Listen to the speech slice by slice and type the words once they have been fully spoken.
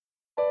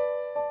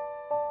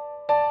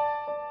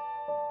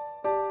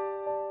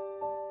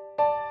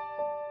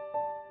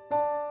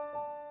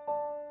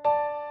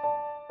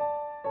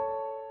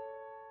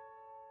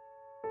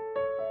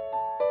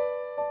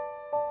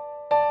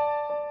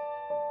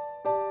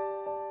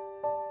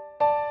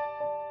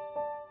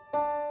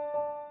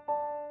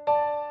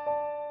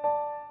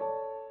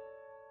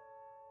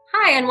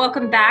Hi, and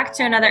welcome back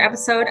to another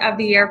episode of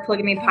the Year of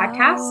Polygamy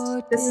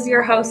podcast. This is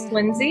your host,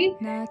 Lindsay.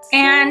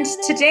 And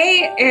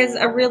today is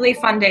a really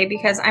fun day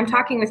because I'm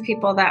talking with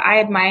people that I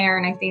admire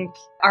and I think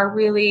are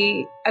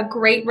really a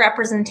great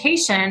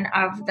representation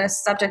of the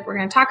subject we're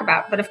going to talk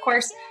about. But of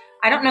course,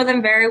 I don't know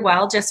them very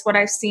well, just what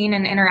I've seen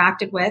and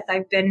interacted with.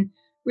 I've been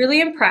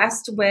really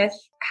impressed with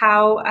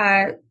how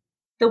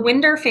the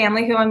Winder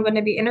family, who I'm going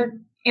to be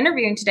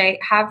interviewing today,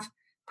 have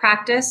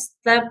practiced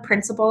the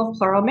principle of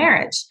plural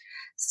marriage.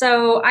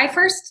 So I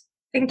first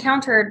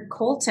encountered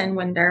Colton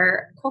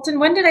Winder. Colton,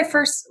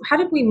 how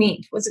did we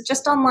meet? Was it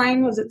just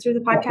online? Was it through the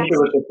podcast? I think it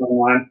was just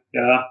online.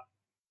 Yeah.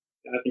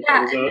 I think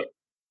that was it.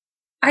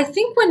 I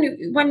think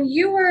when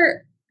you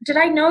were, did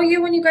I know you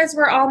when you guys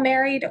were all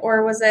married,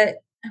 or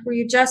were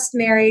you just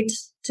married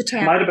to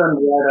Tam? It might have been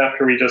right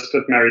after we just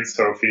married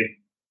Sophie.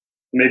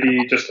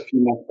 Maybe just a few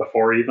months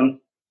before even.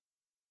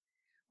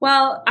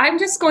 Well, we're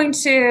going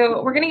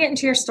to get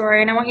into your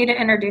story and I want you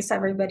to introduce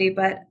everybody,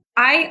 but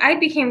I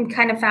became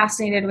kind of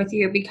fascinated with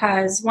you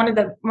because one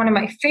of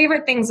my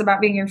favorite things about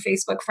being your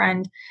Facebook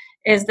friend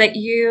is that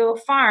you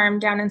farm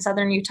down in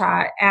southern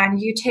Utah and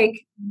you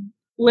take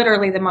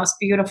literally the most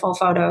beautiful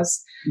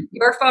photos.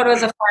 Your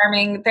photos of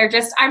farming, they're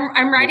just,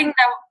 I'm writing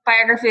the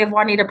biography of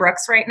Juanita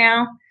Brooks right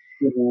now.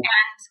 Mm-hmm.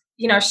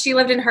 And, she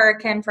lived in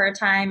Hurricane for a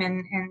time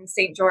in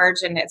St.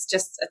 George, and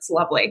it's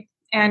lovely.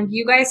 And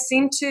you guys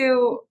seem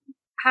to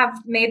have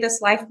made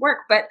this life work.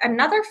 But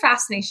another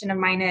fascination of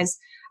mine is,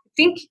 I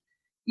think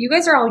you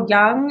guys are all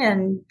young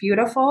and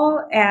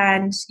beautiful,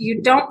 and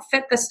you don't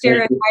fit the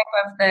stereotype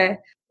of the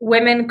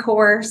women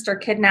coerced or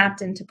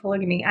kidnapped into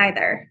polygamy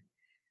either.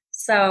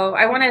 So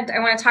I want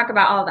to talk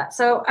about all of that.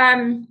 So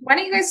why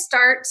don't you guys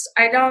start?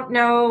 I don't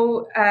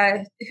know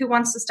who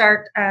wants to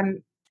start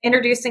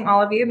introducing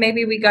all of you.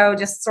 Maybe we go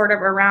just sort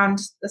of around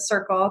the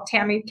circle.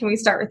 Tammy, can we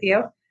start with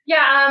you?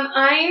 Yeah,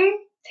 I'm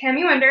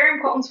Tammy Winder.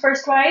 I'm Colton's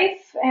first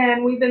wife,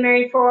 and we've been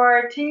married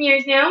for 10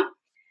 years now.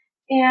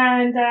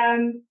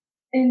 And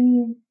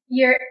in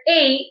year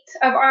 8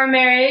 of our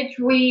marriage,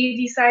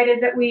 we decided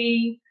that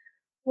we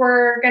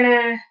were going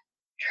to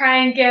try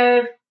and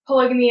give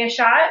polygamy a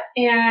shot,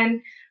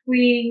 and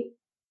we...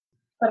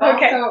 But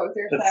also, it was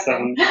your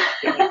 7.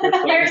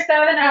 Year 7,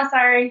 oh,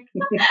 sorry.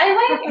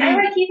 I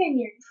like even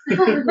years.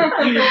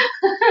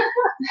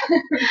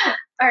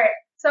 All right.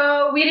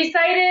 So we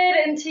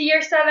decided into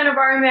year 7 of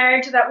our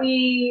marriage that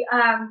we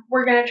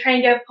were going to try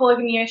and give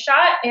polygamy a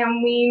shot,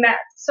 and we met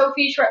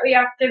Sophie shortly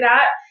after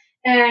that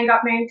and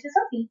got married to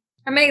Sophie.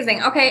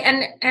 Amazing. Okay,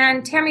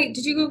 and Tammy,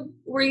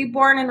 were you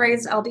born and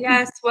raised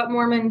LDS? What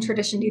Mormon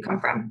tradition do you come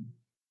from?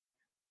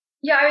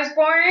 Yeah, I was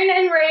born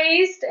and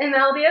raised in the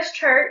LDS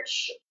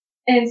Church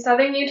in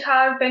southern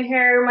Utah. I've been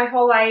here my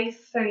whole life.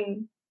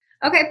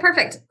 Okay,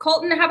 perfect.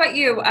 Colton, how about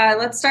you?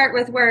 Let's start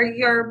with where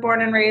you're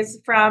born and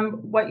raised from,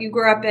 what you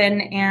grew up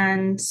in,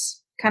 and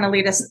kind of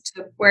lead us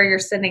to where you're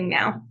sitting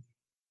now.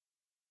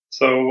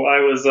 So I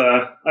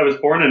was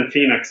born in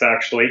Phoenix,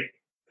 actually,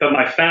 but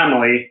my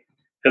family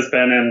has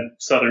been in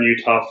southern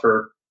Utah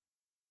for,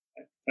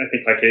 I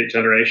think, like 8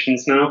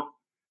 generations now.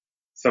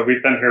 So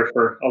we've been here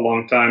for a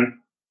long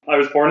time. I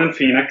was born in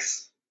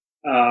Phoenix,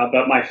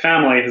 but my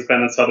family has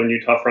been in southern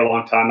Utah for a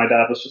long time. My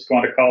dad was just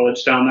going to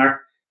college down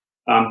there.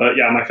 But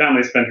yeah, my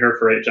family's been here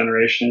for 8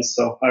 generations,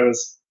 so I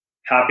was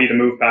happy to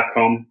move back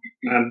home.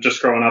 And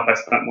just growing up, I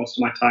spent most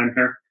of my time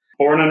here.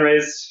 Born and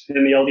raised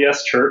in the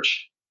LDS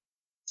Church.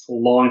 A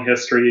long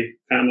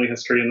family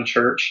history in the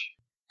church.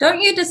 Don't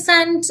you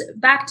descend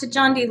back to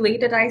John D. Lee?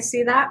 Did I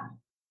see that?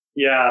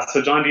 Yeah, so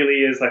John D.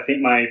 Lee is, I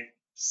think, my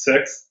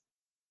 5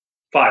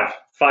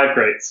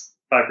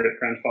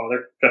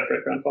 great-grandfather, 5th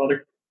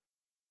great-grandfather.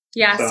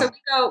 Yeah,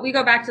 so we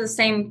go back to the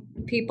same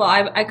people.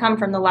 I come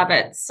from the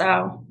Levitts,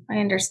 so I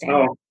understand.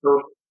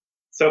 Oh,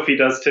 Sophie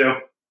does too.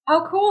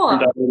 Oh, cool.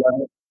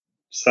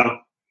 So.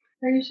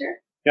 Are you sure?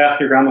 Yeah,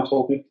 your grandma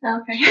told me.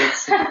 Okay.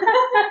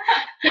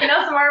 You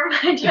know some more of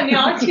my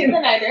genealogy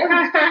than I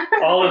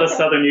do. All of the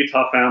southern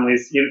Utah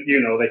families, they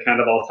kind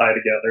of all tie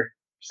together.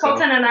 So.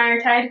 Colton and I are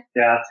tied.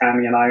 Yeah,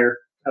 Tammy and I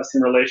have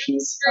some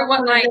relations. Or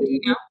what line do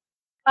you know?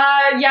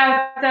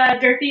 Yeah, the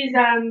Durfee's,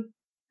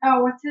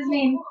 what's his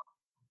name?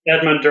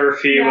 Edmund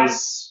Durfee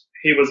was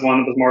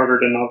one that was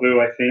martyred in Nauvoo,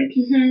 I think.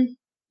 Mm-hmm.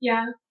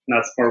 Yeah. And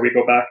that's where we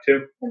go back to.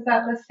 Is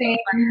that the same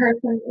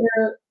person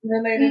you're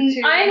related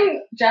to? I'm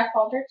Jeff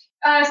Aldrich?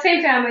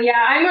 Same family,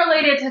 yeah. I'm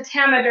related to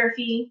Tama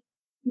Durfee.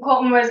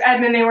 Colton was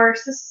Edmund. They were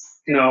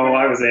No,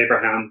 I was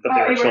Abraham, but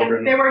they were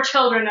children. They were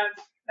children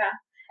of that.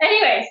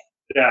 Anyways.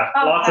 Yeah,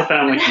 lots of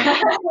family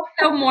connections.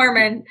 So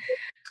Mormon.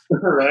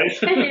 Right?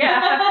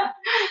 Yeah.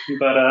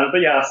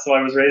 But yeah, so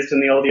I was raised in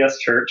the LDS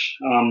Church,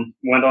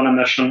 went on a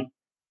mission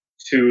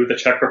to the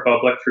Czech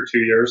Republic for 2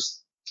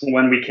 years.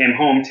 When we came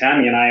home,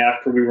 Tammy and I,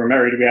 after we were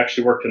married, we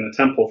actually worked in the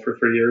temple for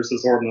 3 years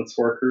as ordinance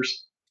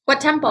workers.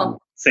 What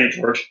temple? St.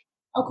 George.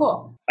 Oh,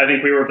 cool. I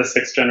think we were the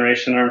 6th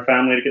generation in our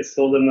family to get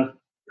sealed in the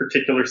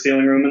particular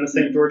sealing room in the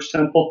St. George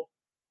temple.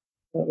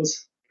 That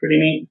was pretty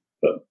neat.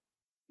 But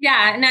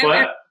yeah, and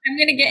I'm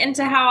going to get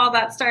into how all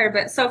that started.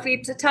 But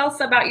Sophie, to tell us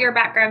about your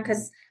background,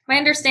 because my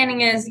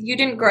understanding is you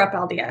didn't grow up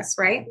LDS,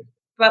 right?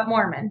 But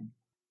Mormon.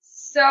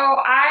 So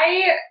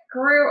I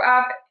grew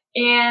up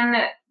in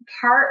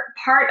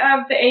part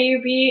of the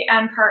AUB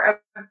and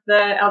part of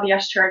the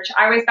LDS Church.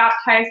 I was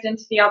baptized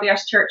into the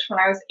LDS Church when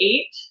I was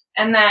 8,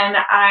 and then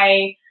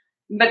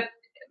but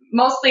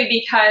mostly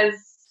because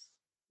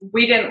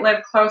we didn't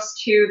live close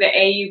to the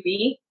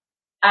AUB.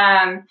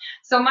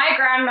 So my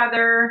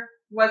grandmother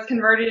was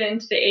converted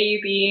into the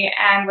AUB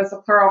and was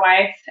a plural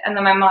wife, and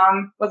then my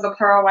mom was a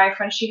plural wife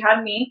when she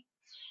had me.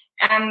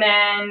 And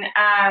then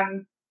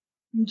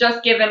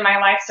just given my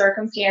life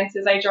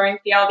circumstances, I joined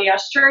the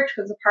LDS Church,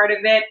 was a part of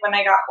it when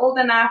I got old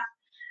enough.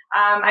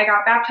 I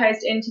got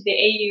baptized into the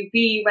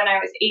AUB when I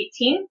was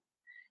 18.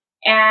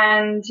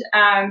 And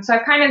so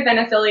I've kind of been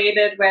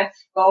affiliated with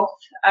both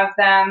of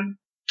them.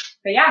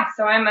 But yeah,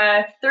 so I'm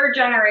a third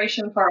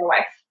generation plural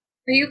wife.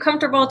 Are you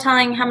comfortable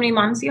telling how many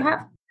moms you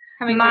have?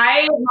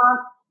 My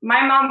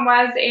mom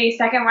was a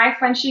second wife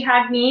when she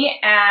had me,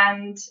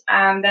 and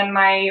then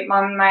my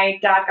mom and my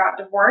dad got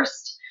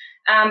divorced.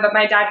 But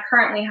my dad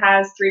currently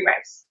has 3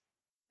 wives.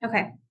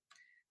 Okay,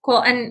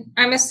 cool. And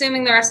I'm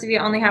assuming the rest of you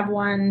only have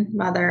one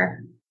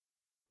mother.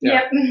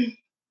 Yep. I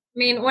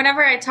mean,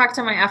 whenever I talk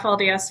to my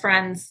FLDS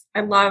friends,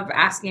 I love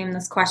asking them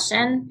this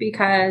question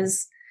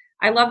because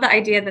I love the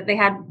idea that they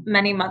had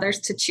many mothers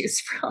to choose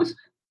from.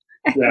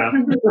 Yeah.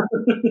 That's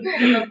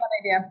a fun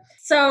idea.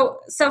 So,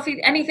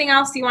 Sophie, anything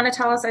else you want to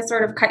tell us? I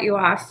sort of cut you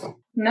off.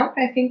 Nope,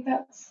 I think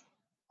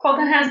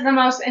Colton has the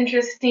most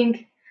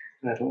interesting.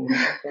 I don't know.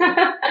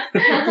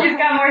 He's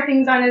got more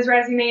things on his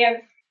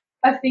resume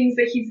of things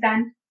that he's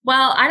done.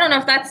 Well, I don't know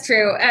if that's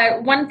true.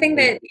 One thing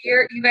that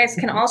you guys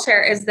can all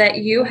share is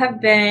that you're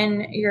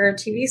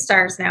TV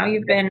stars now.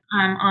 You've been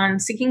on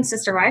Seeking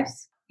Sister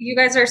Wives. You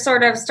guys are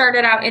sort of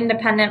started out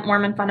independent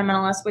Mormon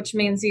fundamentalists, which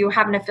means you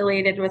haven't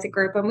affiliated with a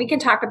group. And we can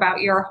talk about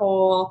your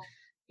whole,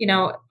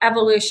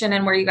 evolution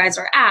and where you guys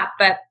are at.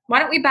 But why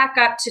don't we back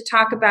up to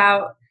talk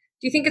about,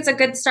 do you think it's a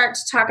good start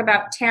to talk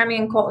about Tammy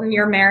and Colton,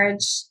 your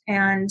marriage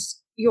and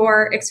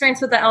your experience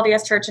with the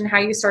LDS Church and how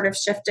you sort of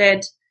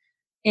shifted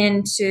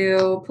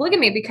into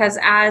polygamy? Because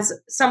as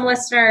some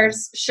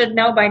listeners should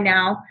know by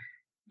now,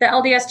 the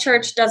LDS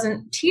Church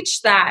doesn't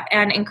teach that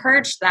and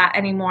encourage that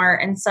anymore.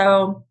 And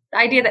so the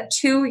idea that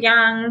 2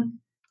 young,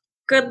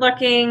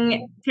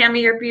 good-looking, Tammy,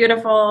 you're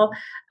beautiful,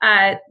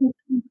 LDS,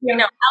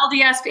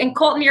 and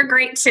Colton, you're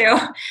great too,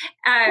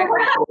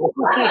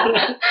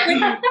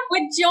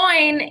 would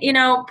join,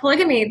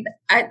 polygamy.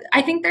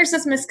 I think there's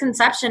this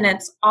misconception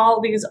it's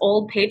all these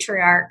old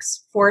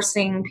patriarchs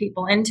forcing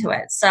people into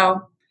it.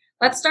 So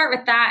let's start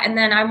with that, and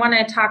then I want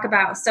to talk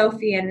about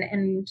Sophie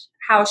and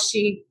how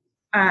she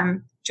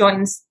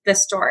joins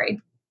this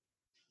story.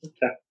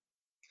 Okay.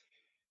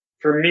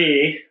 For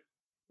me,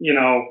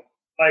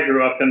 I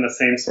grew up in the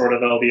same sort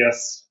of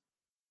LDS,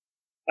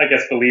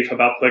 belief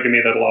about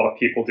polygamy that a lot of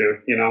people do.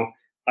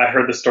 I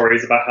heard the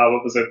stories about how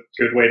it was a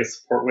good way to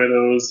support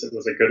widows. It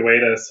was a good way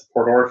to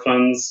support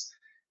orphans.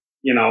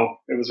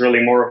 It was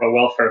really more of a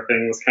welfare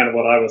thing, was kind of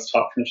what I was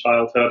taught from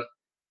childhood.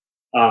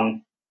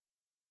 And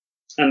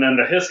then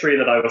the history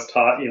that I was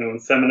taught, in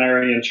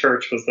seminary and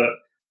church, was that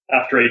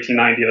after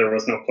 1890, there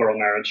was no plural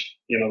marriage.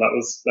 That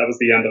was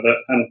the end of it.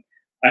 And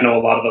I know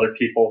a lot of other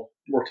people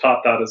were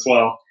taught that as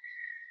well.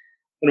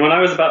 And when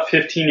I was about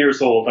 15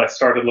 years old, I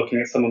started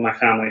looking at some of my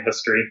family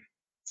history.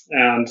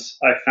 And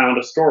I found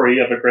a story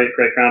of a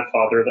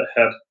great-great-grandfather that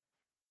had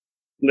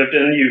lived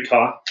in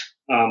Utah,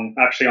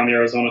 actually on the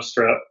Arizona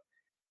Strip.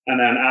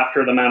 And then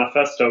after the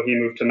manifesto, he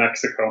moved to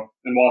Mexico.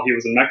 And while he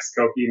was in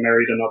Mexico, he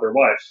married another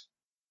wife.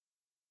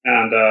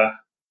 And, that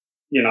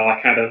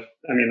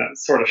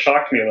sort of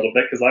shocked me a little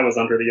bit because I was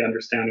under the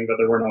understanding that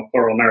there were no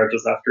plural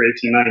marriages after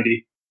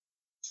 1890.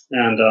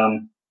 And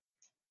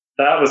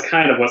that was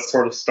kind of what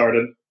sort of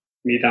started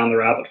me down the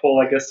rabbit hole,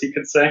 I guess you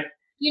could say.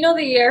 You know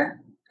the year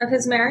of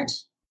his marriage?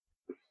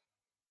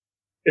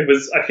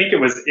 I think it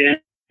was in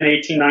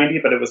 1890,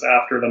 but it was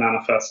after the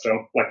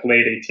manifesto, like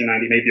late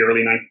 1890, maybe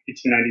early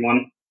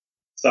 1891,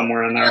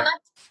 somewhere in there.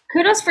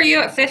 Kudos for you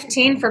at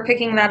 15 for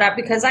picking that up,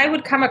 because I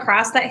would come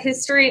across that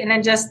history and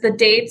then just the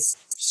dates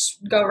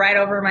go right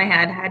over my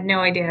head. I had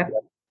no idea.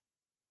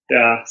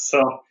 Yeah,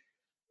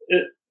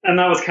 and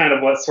that was kind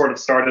of what sort of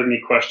started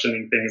me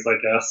questioning things, I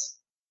guess.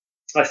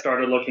 I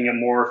started looking at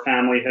more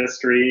family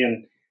history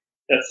and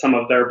at some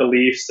of their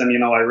beliefs, and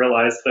I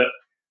realized that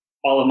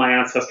all of my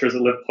ancestors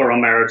that lived plural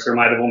marriage, there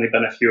might have only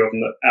been a few of them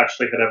that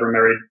actually had ever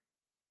married,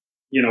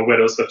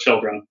 widows with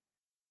children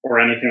or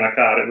anything like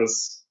that. It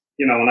was,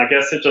 and I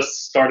guess it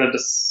just started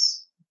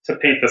to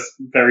paint this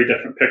very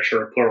different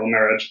picture of plural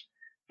marriage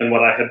than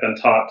what I had been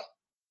taught,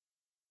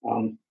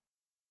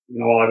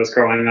 while I was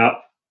growing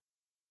up.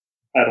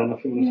 I don't know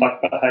if you want to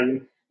talk about how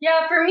you...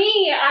 Yeah, for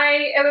me,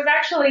 it was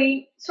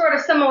actually sort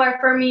of similar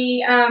for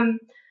me.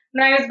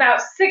 When I was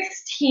about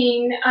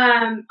 16,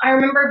 I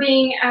remember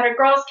being at a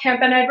girls'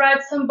 camp, and I'd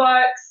read some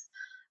books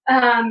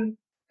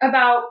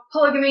about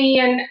polygamy,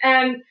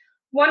 and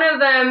one of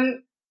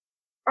them,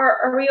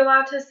 are we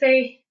allowed to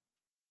say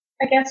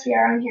I guess we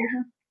are on here,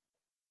 huh?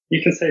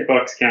 You can say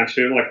books, can't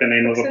you? Like the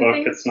name of a book.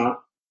 Things? It's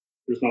not.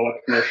 There's no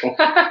like commercial.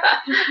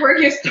 We're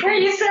used to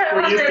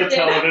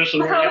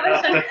television.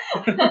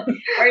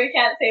 Or you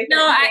can't say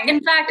No,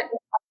 in fact,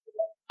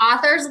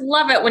 authors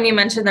love it when you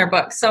mention their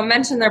book. So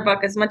mention their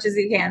book as much as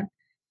you can.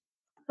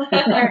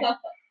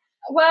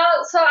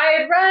 Well, so I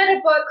had read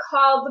a book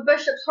called The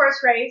Bishop's Horse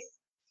Race,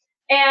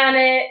 and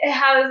it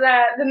has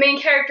the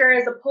main character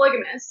is a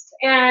polygamist,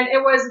 and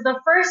it was the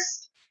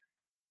first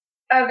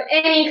of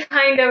any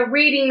kind of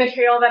reading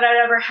material that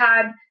I'd ever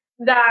had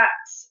that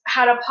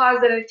had a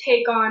positive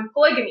take on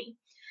polygamy.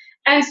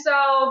 And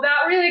so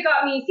that really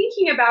got me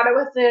thinking about it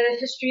with the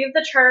history of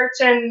the church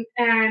and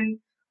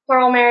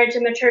plural marriage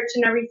in the church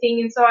and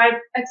everything. And so I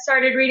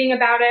started reading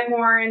about it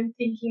more and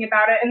thinking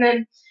about it. And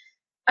then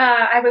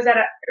I was at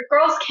a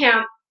girls'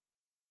 camp,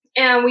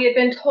 and we had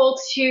been told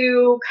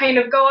to kind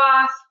of go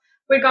off.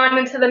 We'd gone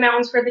into the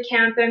mountains for the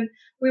camp, and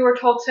we were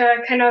told to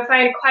kind of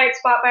find a quiet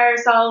spot by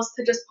ourselves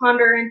to just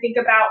ponder and think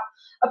about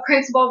a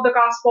principle of the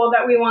gospel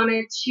that we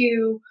wanted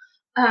to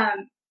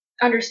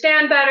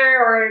understand better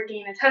or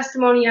gain a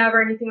testimony of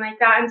or anything like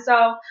that. And so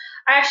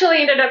I actually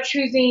ended up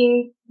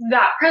choosing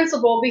that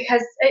principle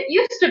because it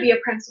used to be a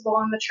principle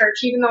in the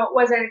church, even though it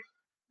wasn't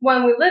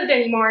one we lived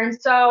anymore. And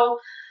so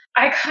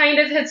I kind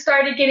of had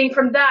started getting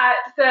from that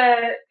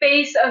the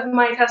base of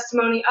my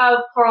testimony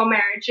of plural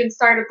marriage and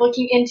started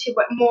looking into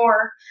it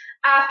more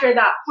after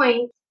that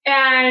point.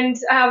 And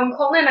when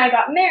Colton and I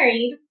got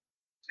married,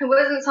 it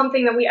wasn't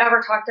something that we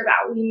ever talked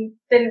about. We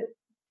didn't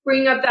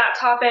bring up that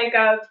topic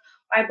of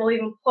I believe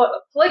in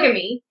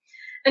polygamy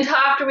until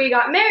after we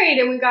got married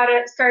and we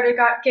started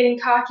getting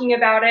talking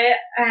about it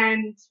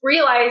and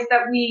realized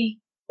that we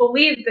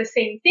believed the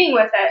same thing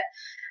with it.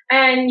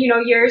 And 7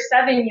 years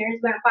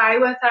went by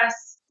with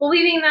us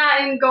believing that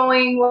and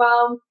going,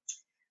 well,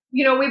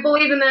 we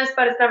believe in this,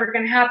 but it's never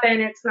going to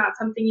happen. It's not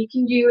something you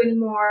can do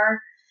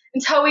anymore.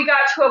 Until we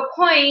got to a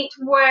point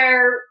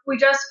where we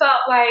just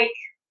felt like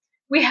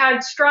we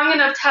had strong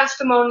enough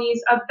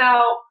testimonies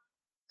about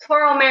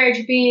plural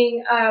marriage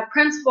being a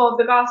principle of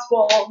the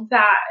gospel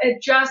that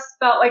it just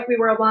felt like we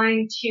were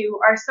lying to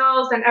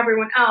ourselves and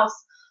everyone else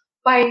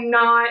by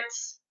not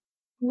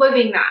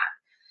living that.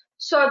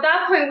 So at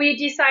that point, we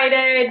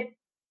decided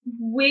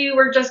we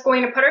were just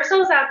going to put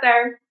ourselves out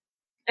there.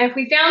 And if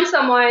we found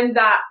someone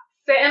that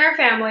fit in our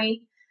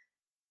family,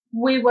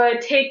 we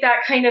would take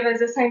that kind of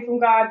as a sign from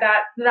God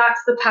that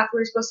that's the path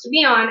we're supposed to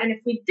be on. And if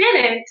we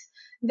didn't,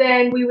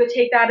 then we would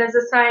take that as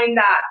a sign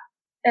that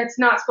it's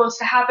not supposed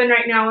to happen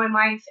right now in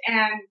life.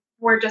 And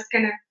we're just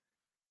going to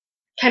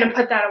kind of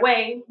put that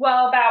away.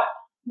 Well, about,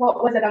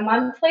 what was it, a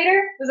month later?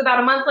 It was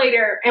about a month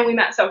later, and we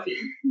met Sophie.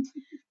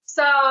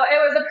 So it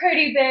was a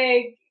pretty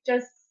big,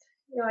 just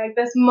like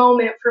this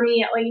moment for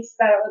me, at least,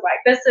 that it was like,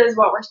 this is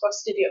what we're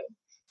supposed to do.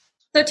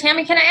 So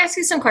Tammy, can I ask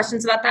you some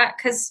questions about that?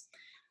 Because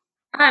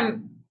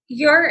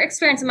your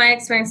experience and my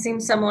experience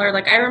seems similar.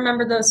 Like I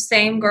remember those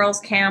same girls'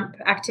 camp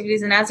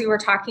activities, and as you were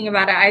talking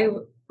about it, I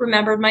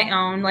remembered my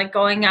own, like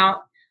going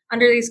out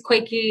under these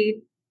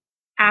quaky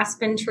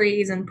aspen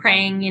trees and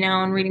praying,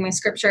 and reading my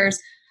scriptures.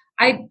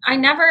 I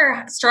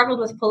never struggled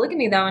with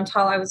polygamy though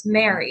until I was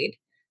married.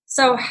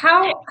 So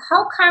how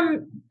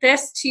come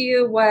this to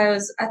you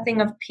was a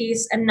thing of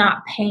peace and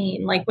not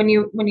pain? Like when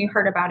you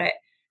heard about it,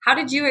 how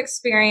did you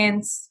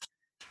experience,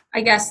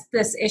 I guess,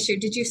 this issue?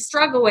 Did you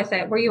struggle with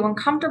it? Were you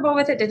uncomfortable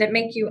with it? Did it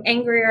make you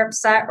angry or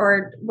upset,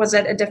 or was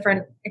it a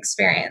different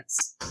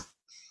experience?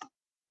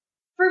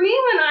 For me,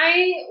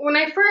 when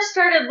I first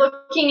started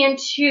looking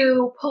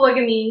into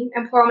polygamy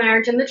and plural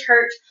marriage in the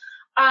church,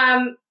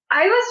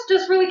 I was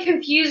just really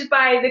confused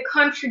by the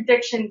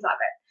contradictions of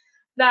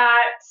it. That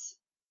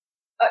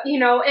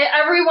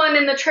everyone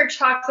in the church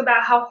talks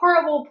about how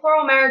horrible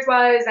plural marriage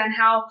was, and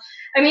how,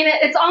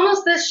 it's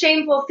almost this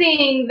shameful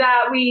thing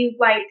that we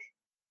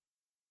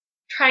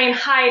try and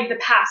hide the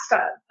past of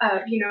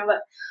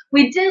that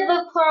we did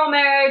live plural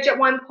marriage at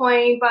one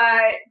point,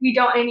 but we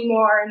don't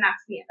anymore, and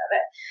that's the end of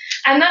it.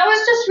 And that was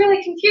just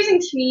really confusing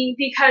to me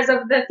because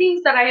of the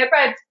things that I had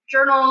read,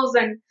 journals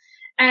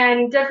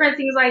and different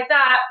things like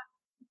that.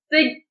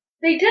 They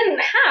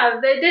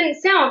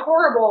didn't sound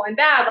horrible and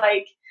bad.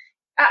 Like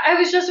I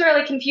was just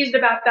really confused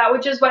about that,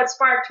 which is what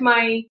sparked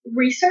my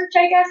research,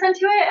 I guess,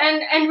 into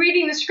it, and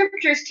reading the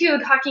scriptures too,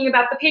 talking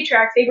about the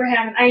patriarchs,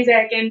 Abraham and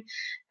Isaac,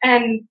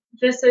 and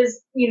this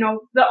is,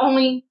 the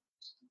only,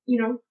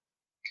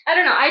 I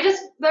don't know.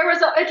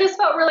 It just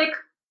felt really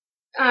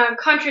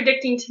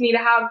contradicting to me to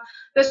have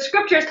the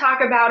scriptures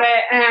talk about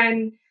it,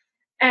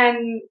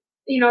 and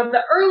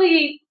the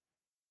early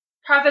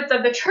prophets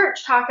of the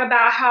church talk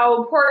about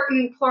how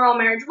important plural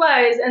marriage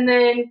was, and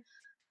then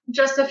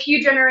just a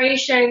few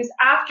generations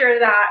after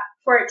that,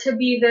 for it to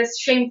be this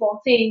shameful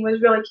thing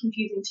was really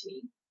confusing to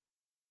me.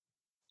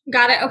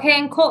 Got it. Okay.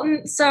 And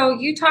Colton, so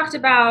you talked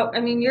about,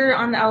 you're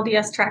on the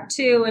LDS track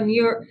too, and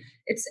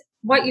it's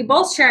what you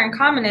both share in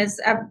common is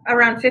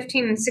around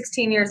 15 and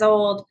 16 years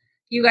old,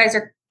 you guys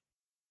are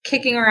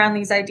kicking around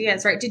these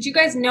ideas, right? Did you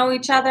guys know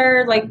each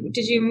other? Like,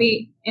 did you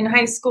meet in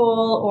high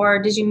school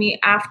or did you meet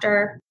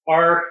after?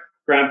 Our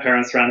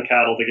grandparents ran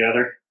cattle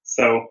together.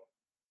 So,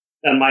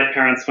 and my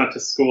parents went to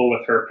school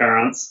with her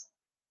parents,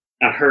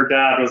 and her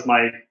dad was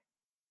my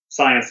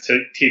science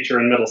teacher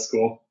in middle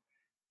school.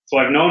 So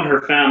I've known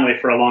her family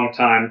for a long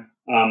time.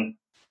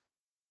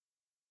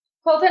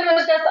 Colton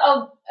was just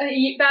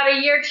about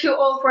a year too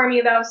old for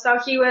me, though, so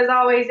he was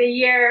always a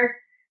year.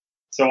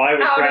 So I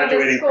was out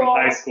graduating of the school. from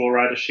high school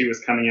right as she was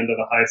coming into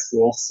the high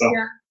school. So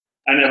Yeah.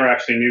 I never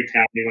actually knew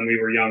Tammy when we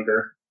were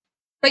younger.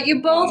 But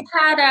you both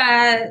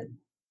had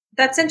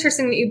that's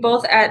interesting that you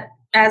both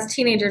as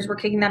teenagers were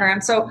kicking that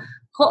around. So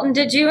Colton,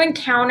 did you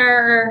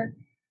encounter,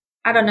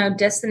 I don't know,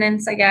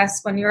 dissonance, I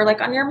guess, when you were like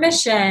on your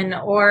mission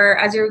or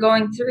as you were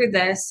going through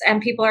this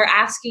and people are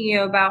asking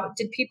you about,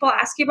 did people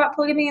ask you about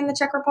polygamy in the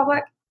Czech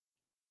Republic?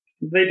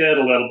 They did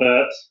a little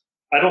bit.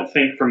 I don't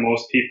think for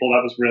most people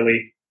that was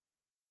really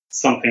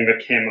something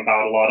that came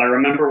about a lot. I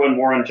remember when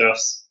Warren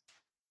Jeffs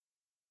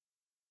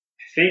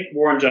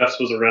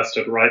was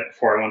arrested right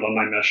before I went on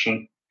my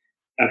mission,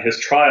 and his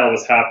trial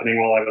was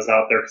happening while I was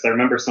out there, because I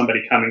remember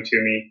somebody coming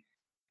to me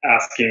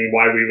asking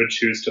why we would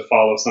choose to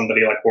follow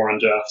somebody like Warren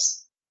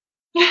Jeffs.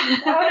 But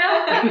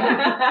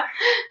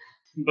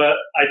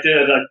I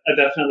did. I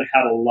definitely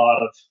had a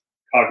lot of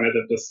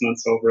cognitive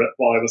dissonance over it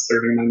while I was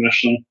serving my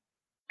mission.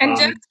 And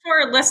just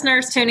for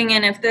listeners tuning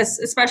in,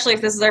 especially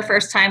if this is their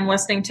first time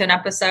listening to an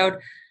episode,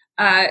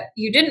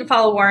 you didn't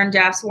follow Warren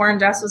Jeffs. Warren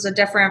Jeffs was a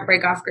different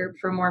breakoff group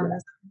from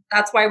Mormonism.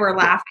 That's why we're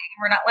laughing.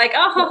 We're not like,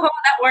 oh,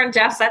 that Warren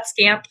Jeffs, that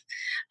scamp.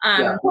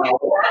 Yeah.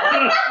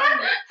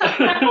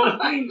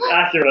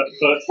 Accurate,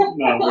 but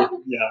no,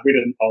 we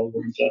didn't follow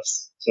Warren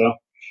Jeffs. So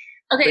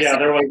okay, yeah, so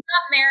there was. You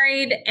got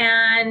married,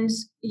 and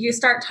you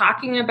start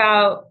talking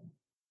about.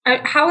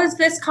 How is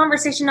this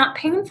conversation not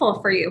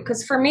painful for you?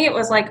 Because for me, it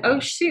was like, oh,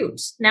 shoot,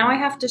 now I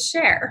have to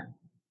share.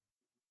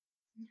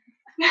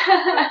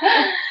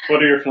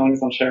 What are your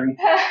feelings on sharing?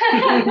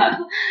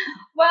 Well,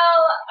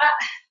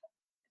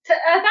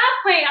 at that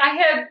point,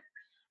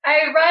 I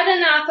read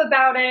enough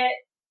about it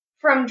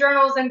from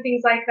journals and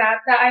things like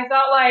that I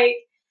felt like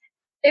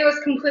it was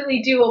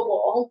completely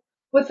doable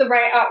with the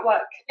right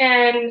outlook.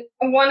 And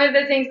one of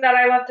the things that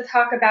I love to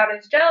talk about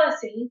is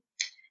jealousy.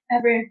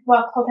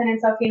 Colton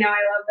and Sophie know I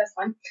love this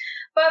one.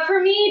 But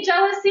for me,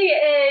 jealousy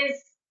is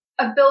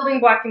a building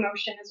block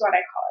emotion is what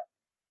I call it.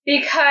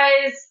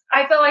 Because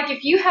I feel like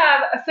if you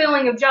have a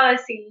feeling of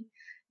jealousy,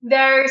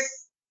 there's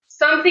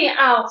something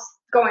else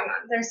going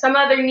on. There's some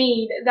other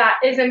need that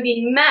isn't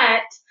being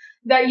met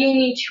that you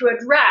need to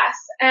address.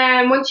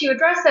 And once you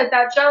address it,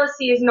 that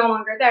jealousy is no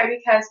longer there,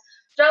 because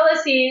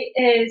jealousy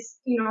is,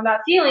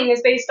 that feeling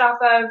is based off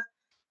of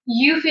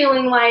you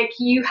feeling like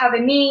you have a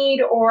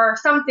need or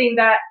something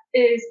that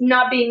is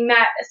not being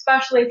met,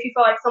 especially if you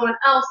feel like someone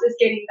else is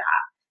getting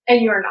that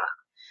and you're not.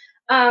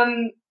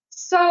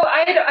 So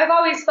I've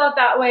always felt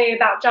that way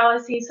about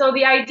jealousy. So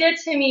the idea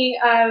to me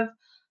of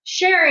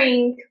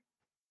sharing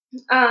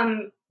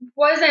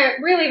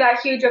wasn't really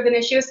that huge of an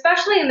issue,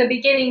 especially in the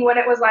beginning when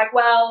it was like,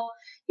 well,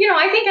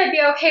 I think I'd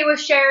be okay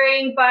with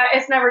sharing, but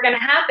it's never going to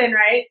happen,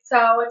 right?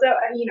 So it's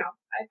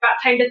I've got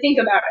time to think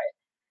about it.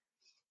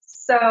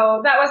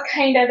 So that was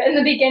kind of in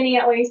the beginning,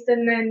 at least,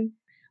 and then.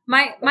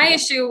 My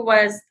issue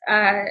was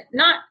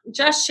not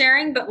just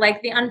sharing, but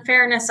like the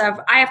unfairness of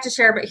I have to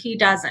share, but he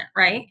doesn't,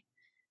 right?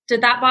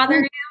 Did that bother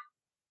you?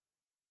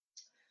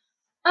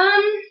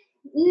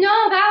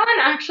 No, that one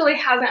actually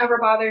hasn't ever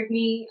bothered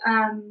me.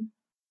 I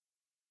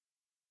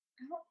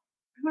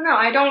don't know.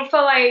 I don't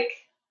feel like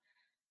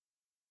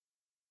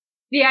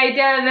the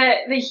idea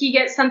that he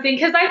gets something,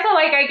 because I feel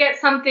like I get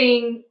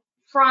something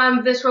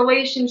from this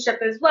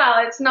relationship as well.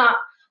 It's not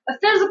a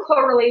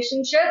physical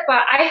relationship,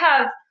 but I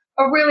have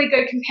a really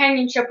good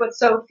companionship with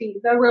Sophie,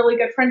 a really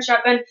good friendship.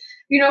 And,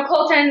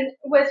 Colton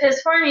with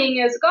his farming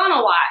is gone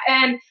a lot.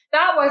 And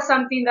that was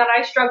something that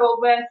I struggled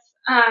with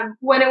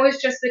when it was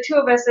just the two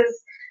of us,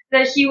 is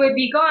that he would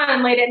be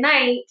gone late at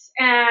night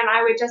and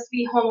I would just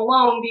be home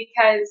alone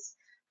because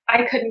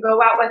I couldn't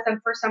go out with him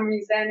for some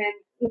reason.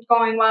 And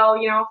going, well,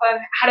 if I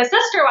had a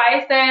sister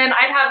wife, then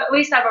I'd at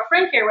least have a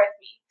friend here with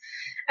me.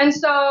 And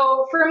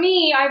so for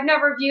me, I've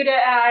never viewed it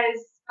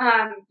as,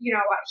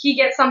 he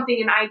gets something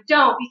and I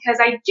don't, because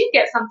I do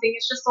get something.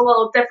 It's just a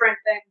little different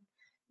than,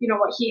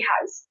 what he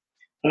has.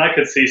 And I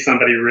could see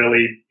somebody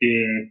really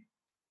being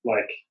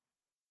like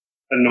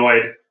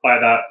annoyed by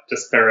that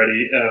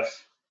disparity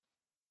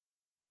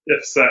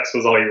if sex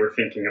was all you were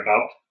thinking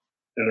about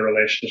in the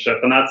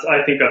relationship. And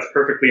I think that's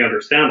perfectly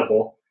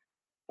understandable.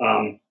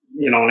 And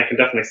I can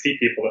definitely see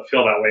people that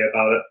feel that way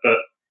about it. But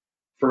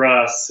for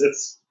us,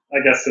 I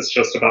guess it's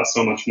just about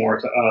so much more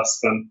to us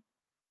than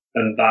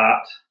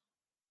that.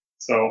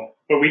 So,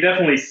 but we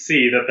definitely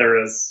see that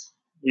there is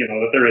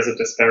a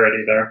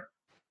disparity there.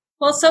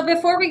 Well, so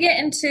before we get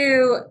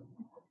into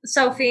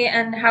Sophie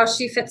and how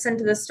she fits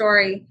into the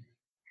story,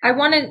 I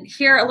want to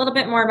hear a little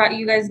bit more about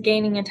you guys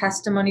gaining a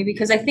testimony,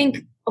 because I think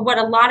what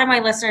a lot of my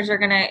listeners are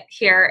going to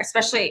hear,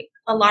 especially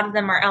a lot of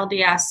them are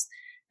LDS,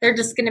 they're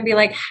just going to be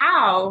like,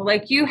 how?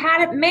 Like, you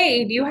had it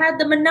made. You had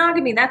the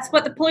monogamy. That's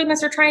what the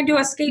polygamists are trying to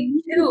escape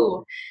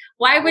to.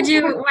 why would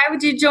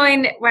you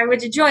join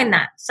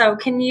that? So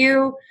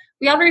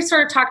we already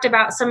sort of talked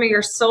about some of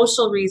your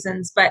social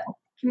reasons, but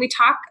can we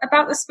talk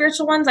about the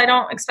spiritual ones? I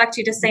don't expect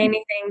you to say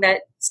anything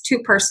that's too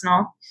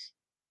personal.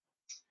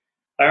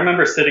 I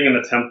remember sitting in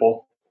the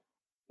temple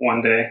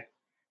one day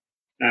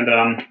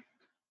and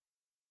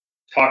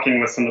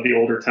talking with some of the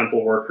older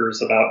temple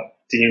workers about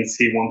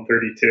D&C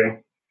 132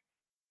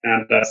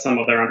 and some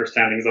of their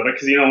understandings of it.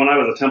 Because, when I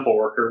was a temple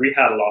worker, we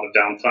had a lot of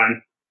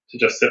downtime to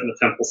just sit in the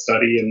temple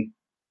study and,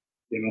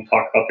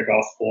 talk about the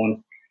gospel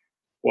and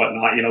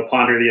whatnot,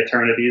 ponder the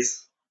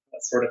eternities,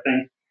 that sort of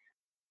thing.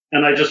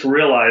 And I just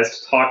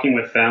realized, talking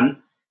with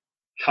them,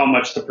 how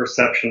much the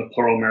perception of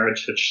plural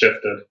marriage had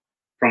shifted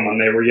from when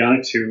they were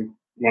young to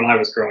when I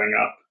was growing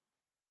up.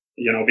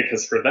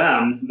 Because for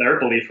them, their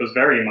belief was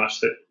very much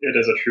that it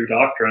is a true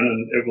doctrine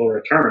and it will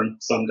return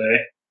someday.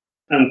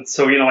 And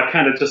so, I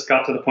kind of just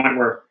got to the point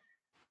where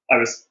I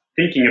was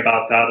thinking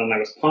about that and I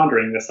was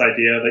pondering this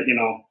idea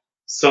that,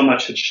 so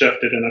much had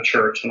shifted in the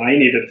church and I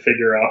needed to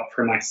figure out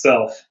for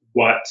myself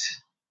what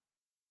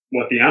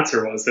the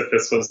answer was, if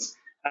this was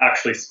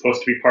actually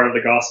supposed to be part of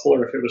the gospel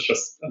or if it was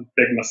just a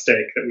big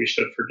mistake that we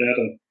should forget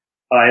and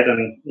hide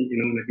and,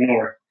 and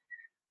ignore.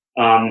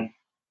 I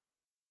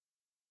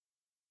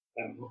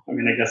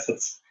guess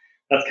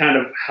that's kind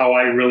of how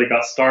I really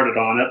got started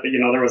on it. But,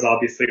 there was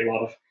obviously a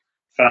lot of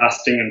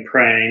fasting and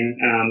praying.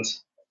 And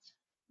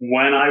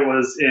when I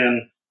was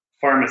in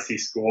pharmacy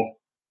school,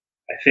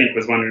 I think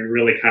was when we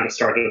really kind of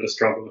started to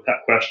struggle with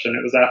that question.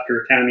 It was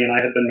after Tammy and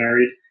I had been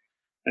married.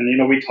 And,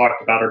 we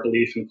talked about our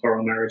belief in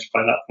plural marriage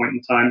by that point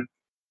in time.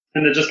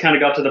 And it just kind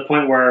of got to the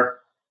point where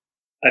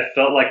I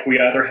felt like we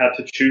either had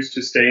to choose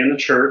to stay in the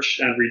church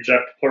and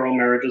reject plural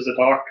marriage as a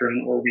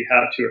doctrine, or we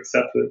had to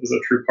accept that it was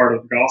a true part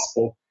of the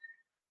gospel.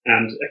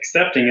 And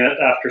accepting it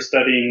after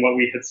studying what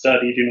we had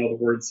studied, the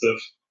words of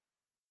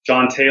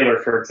John Taylor,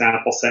 for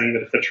example, saying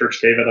that if the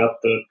church gave it up,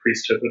 the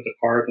priesthood would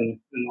depart and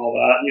all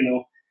that,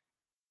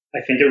 I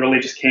think it really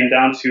just came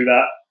down to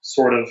that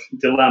sort of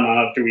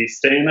dilemma of, do we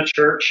stay in the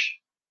church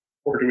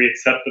or do we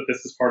accept that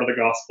this is part of the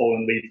gospel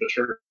and leave the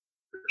church?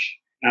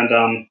 And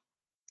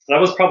that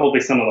was probably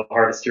some of the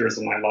hardest years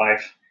of my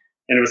life.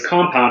 And it was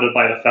compounded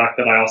by the fact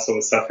that I also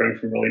was suffering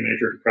from really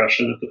major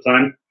depression at the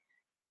time.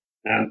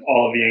 And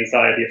all of the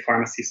anxiety of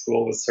pharmacy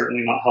school was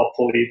certainly not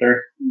helpful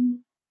either.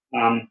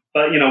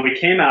 But, we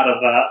came out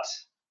of that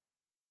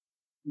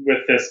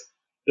with this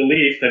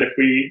belief that if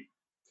we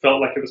felt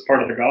like it was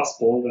part of the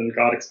gospel, then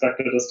God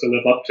expected us to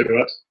live up to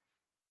it.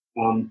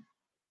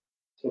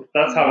 So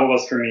that's how it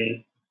was for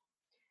me.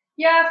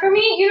 Yeah, for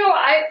me,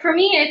 for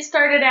me, it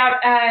started out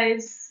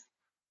as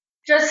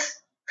just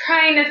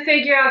trying to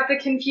figure out the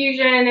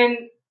confusion. And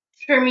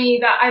for me,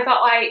 that I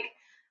felt like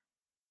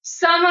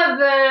some of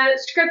the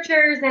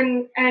scriptures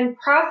and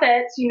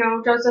prophets,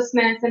 Joseph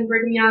Smith and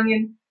Brigham Young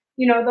and,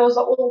 those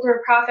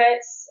older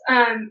prophets,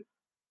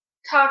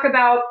 talk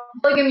about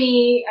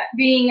polygamy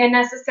being a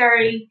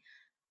necessary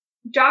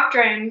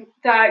doctrine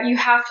that you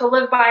have to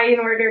live by in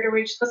order to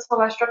reach the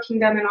celestial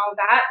kingdom and all of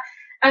that.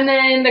 And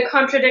then the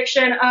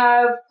contradiction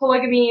of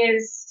polygamy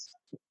is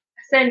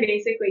sin,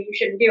 basically. You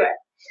shouldn't do it.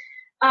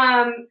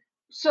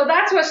 So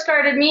that's what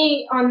started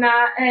me on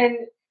that.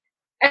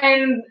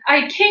 And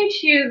I came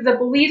to the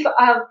belief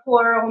of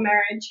plural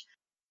marriage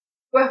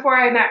before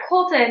I met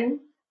Colton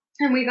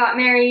and we got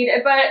married.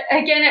 But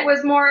again, it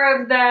was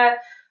more of the,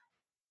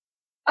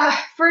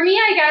 for me,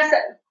 I guess,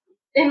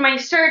 in my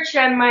search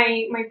and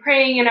my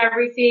praying and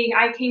everything,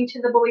 I came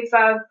to the belief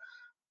of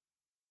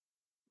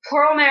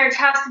plural marriage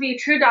has to be a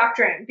true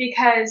doctrine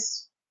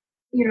because,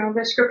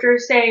 the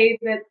scriptures say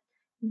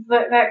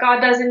that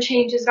God doesn't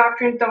change, his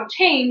doctrines don't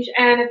change.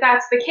 And if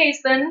that's the case,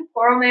 then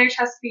plural marriage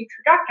has to be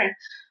true doctrine.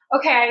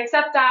 Okay, I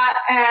accept that.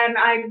 And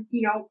I,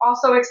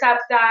 also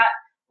accept that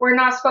we're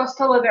not supposed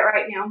to live it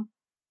right now.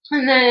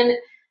 And then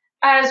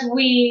as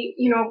we,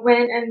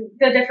 went and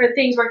the different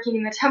things, working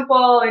in the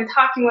temple and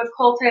talking with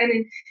Colton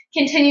and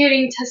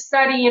continuing to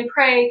study and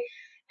pray,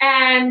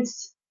 and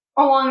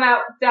along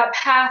that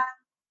path,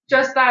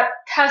 just that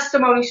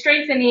testimony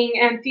strengthening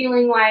and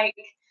feeling like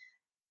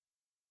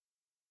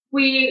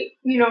we,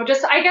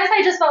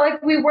 I just felt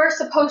like we were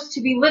supposed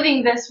to be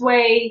living this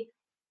way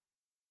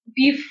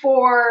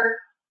before,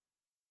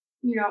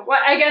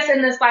 what I guess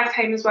in this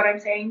lifetime is what I'm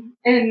saying.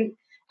 And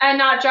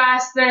not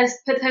just this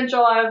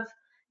potential of,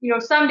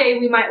 someday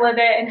we might live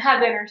it in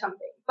heaven or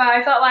something. But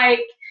I felt like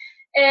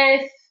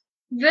if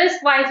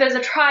this life is a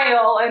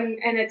trial and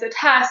it's a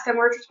test and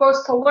we're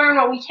supposed to learn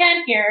what we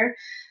can here,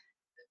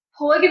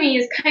 polygamy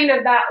is kind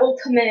of that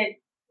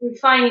ultimate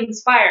refining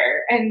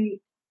fire. And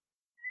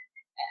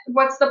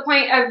what's the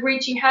point of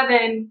reaching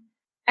heaven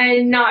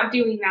and not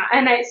doing that?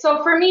 And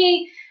so for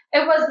me,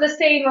 it was the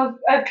same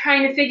of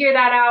trying to figure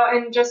that out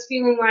and just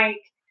feeling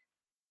like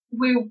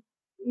we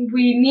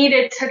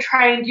needed to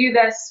try and do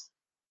this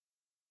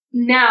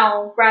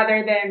now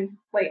rather than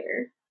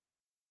later.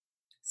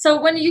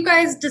 So when you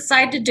guys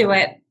decide to do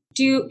it,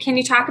 can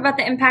you talk about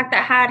the impact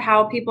that had,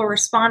 how people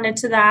responded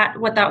to that,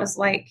 what that was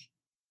like?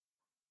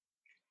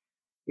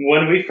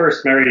 When we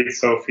first married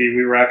Sophie,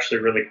 we were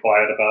actually really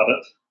quiet about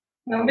it.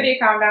 Nobody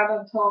found out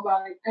until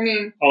about,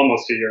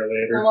 almost a year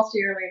later. Almost a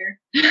year later.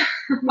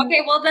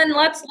 Okay, well then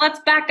let's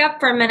back up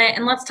for a minute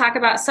and let's talk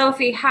about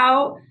Sophie.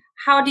 How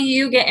do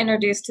you get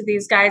introduced to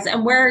these guys,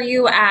 and where are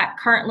you at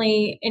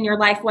currently in your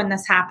life when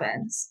this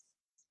happens?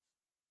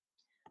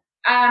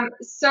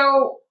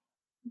 So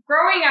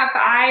growing up,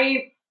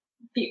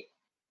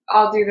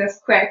 I'll do this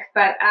quick,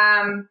 but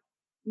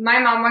my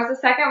mom was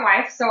a second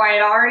wife, so I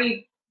had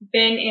already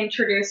been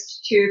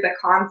introduced to the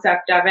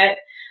concept of it.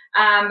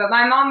 But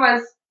my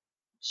mom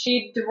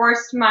she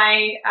divorced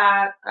my,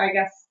 I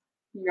guess,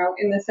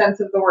 in the sense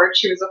of the word,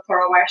 she was a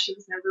plural wife. She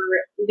was never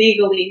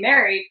legally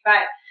married,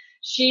 but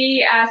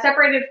she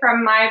separated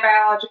from my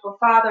biological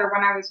father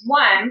when I was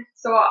 1.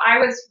 So I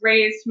was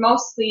raised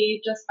mostly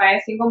just by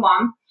a single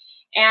mom.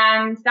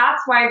 And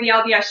that's why the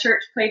LDS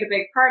Church played a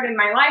big part in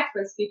my life,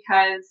 was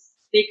because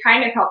they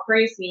kind of helped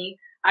raise me.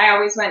 I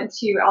always went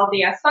to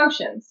LDS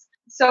functions.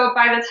 So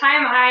by the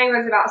time I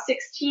was about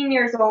 16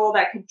 years old,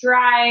 I could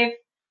drive.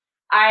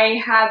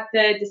 I had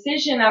the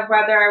decision of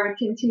whether I would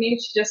continue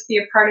to just be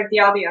a part of the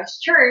LDS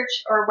Church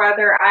or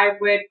whether I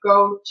would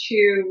go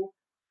to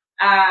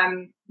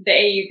the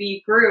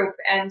AUB group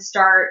and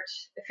start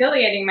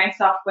affiliating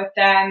myself with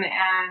them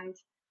and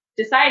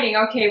deciding,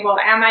 okay, well,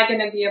 am I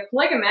going to be a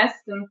polygamist?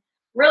 And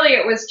really,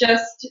 it was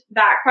just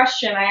that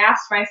question I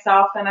asked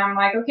myself, and I'm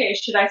like, okay,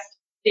 should I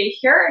stay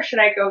here or should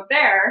I go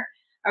there?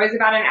 I was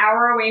about an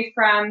hour away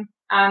from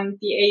the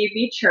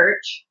AUB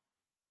church,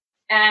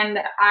 and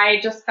I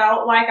just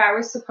felt like I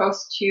was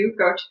supposed to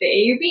go to the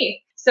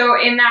AUB.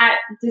 So in that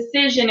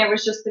decision, it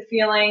was just the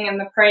feeling and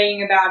the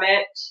praying about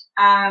it.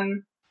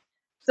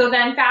 So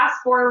then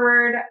fast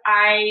forward,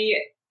 I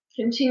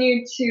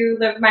continued to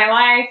live my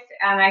life,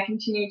 and I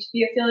continued to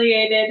be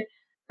affiliated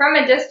from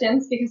a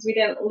distance because we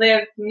didn't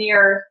live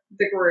near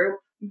the group.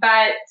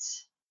 But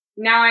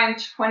now I'm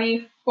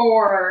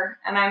 24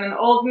 and I'm an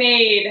old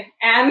maid,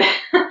 and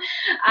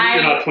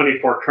You're not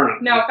 24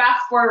 currently. No,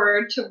 fast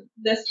forward to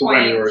this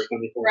point. When you were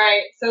 24.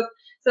 Right. So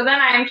then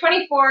I am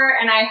 24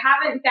 and I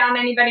haven't found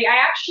anybody.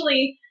 I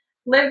actually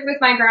lived with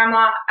my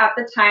grandma at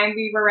the time.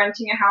 We were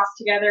renting a house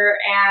together,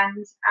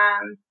 and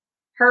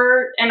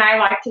her and I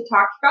like to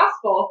talk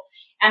gospel.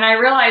 And I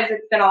realize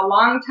it's been a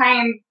long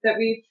time that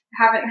we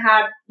haven't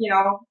had,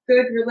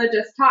 good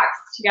religious talks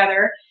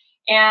together.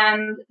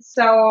 And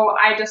so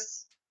I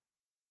just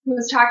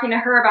was talking to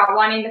her about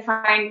wanting to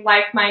find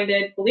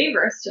like-minded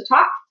believers to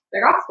talk the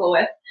gospel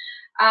with.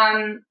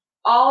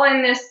 All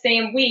in this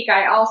same week,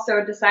 I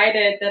also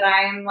decided that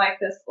I'm like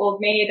this old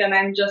maid and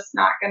I'm just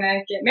not going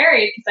to get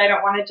married because I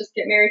don't want to just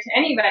get married to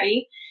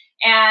anybody.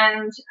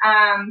 And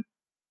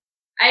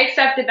I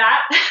accepted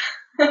that.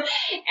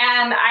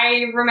 And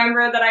I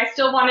remember that I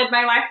still wanted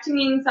my life to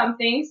mean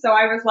something. So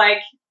I was like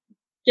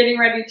getting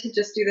ready to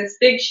just do this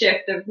big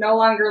shift of no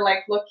longer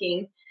like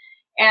looking.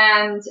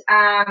 And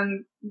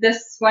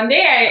this one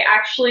day,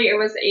 it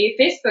was a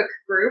Facebook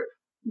group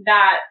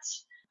that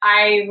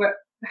I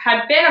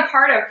had been a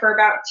part of for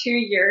about 2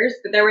 years,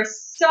 but there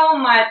was so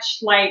much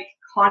like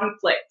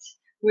conflict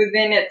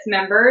within its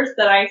members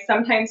that I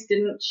sometimes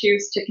didn't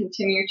choose to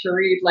continue to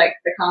read like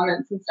the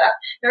comments and stuff.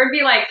 There would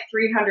be like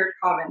 300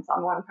 comments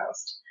on one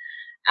post.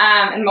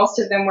 And most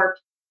of them were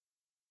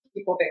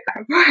people big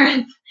back and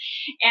forth.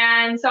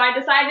 And so I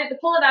decided to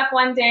pull it up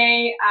one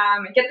day,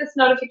 get this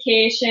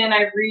notification.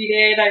 I read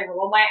it. I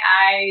roll my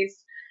eyes.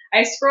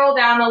 I scroll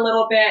down a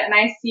little bit and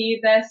I see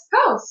this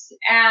post,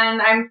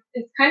 and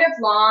it's kind of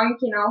long,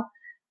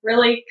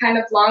 really kind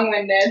of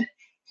long-winded.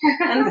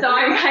 And so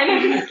I'm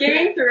kind of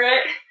skimming through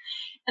it,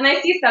 and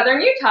I see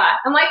Southern Utah.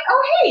 I'm like,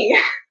 oh, hey.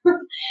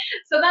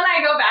 So then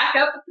I go back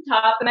up at the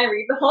top and I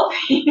read the whole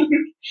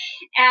thing.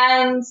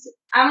 And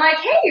I'm like,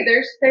 hey,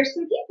 there's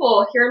some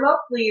people here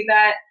locally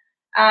that,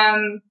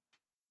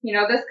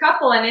 this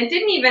couple. And it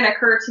didn't even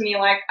occur to me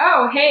like,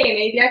 oh, hey,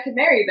 maybe I could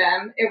marry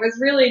them. It was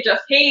really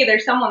just, hey,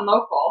 there's someone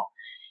local.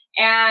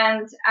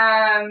 And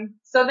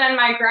so then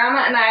my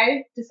grandma and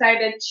I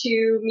decided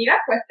to meet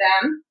up with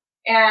them.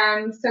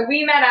 And so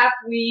we met up,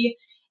 we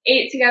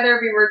ate together.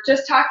 We were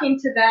just talking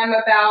to them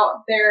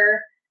about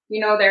their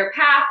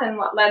path and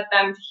what led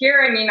them to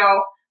here. And,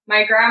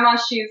 my grandma,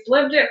 she's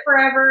lived it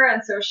forever.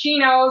 And so she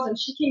knows and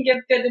she can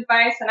give good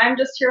advice. And I'm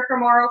just here for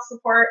moral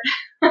support.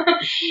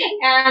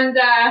 And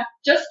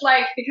just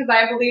like, because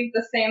I believe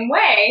the same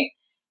way.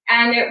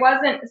 And it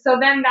wasn't, so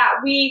then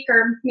that week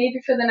or maybe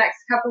for the next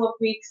couple of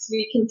weeks,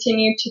 we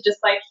continued to just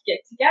like get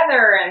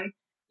together and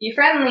be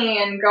friendly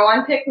and go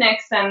on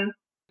picnics. And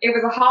it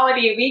was a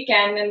holiday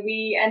weekend and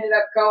we ended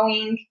up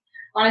going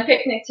on a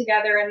picnic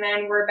together, and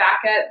then we're back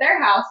at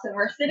their house and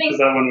we're sitting. Is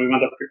that when we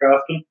went up to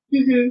Grafton?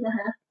 Mm-hmm.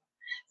 Uh-huh.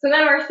 So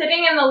then we're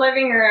sitting in the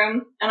living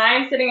room, and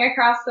I'm sitting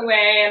across the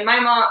way, and my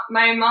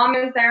mom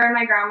is there, and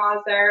my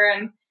grandma's there,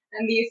 and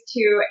these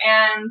two,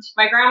 and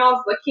my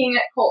grandma's looking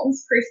at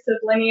Colton's priesthood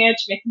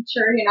lineage, making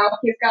sure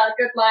he's got a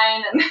good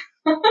line, and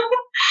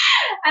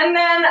and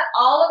then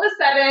all of a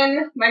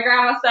sudden my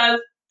grandma says,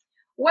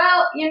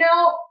 "Well,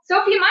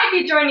 Sophie might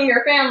be joining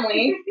your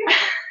family,"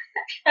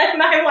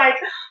 and I'm like,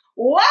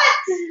 what?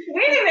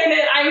 Wait a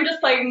minute. I'm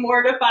just like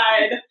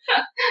mortified.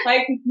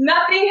 Like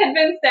nothing had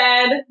been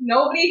said.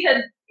 Nobody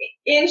had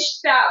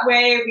inched that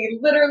way. We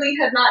literally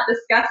had not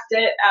discussed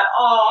it at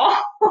all.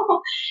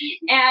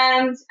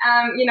 And,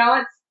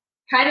 it's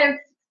kind of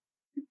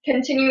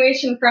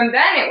continuation from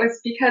then. It was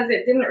because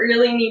it didn't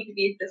really need to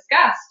be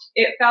discussed.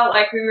 It felt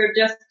like we were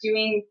just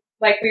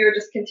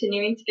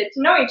continuing to get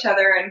to know each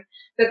other, and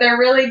that there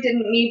really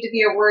didn't need to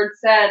be a word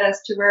said as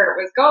to where it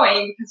was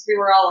going because we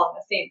were all on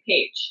the same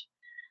page.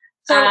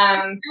 So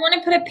I want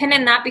to put a pin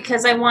in that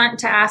because I want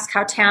to ask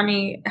how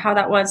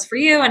that was for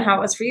you and how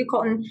it was for you,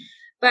 Colton.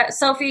 But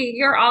Sophie,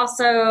 you're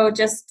also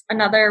just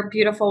another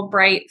beautiful,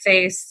 bright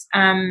face.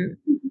 I'm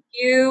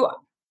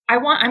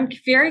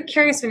very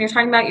curious when you're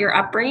talking about your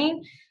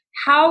upbringing,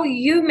 how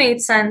you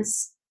made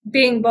sense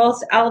being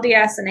both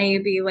LDS and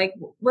AUB. Like,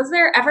 was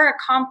there ever a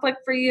conflict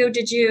for you?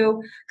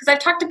 Because I've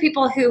talked to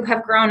people who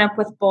have grown up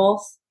with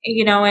both,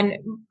 and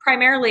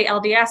primarily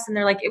LDS, and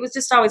they're like, it was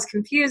just always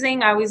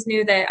confusing. I always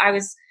knew that I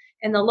was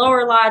in the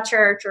lower law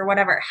church or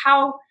whatever.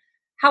 How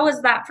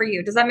was that for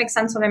you? Does that make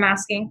sense what I'm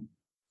asking?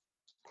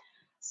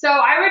 So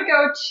I would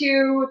go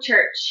to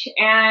church,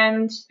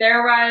 and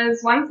there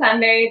was one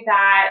Sunday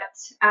that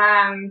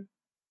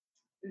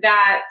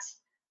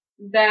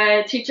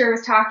the teacher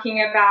was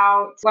talking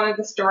about one of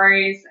the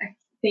stories. I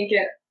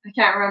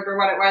can't remember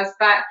what it was,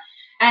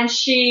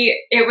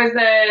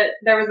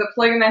 there was a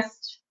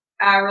polygamist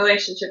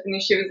relationship,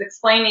 and she was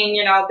explaining,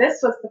 this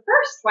was the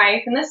first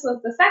wife and this was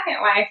the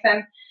second wife,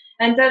 and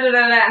da da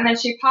da da, and then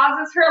she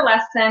pauses her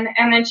lesson,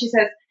 and then she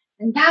says,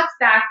 and that's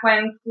back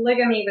when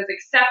polygamy was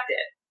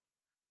accepted.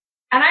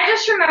 And I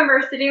just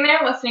remember sitting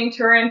there listening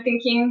to her and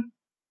thinking,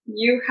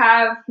 you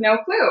have no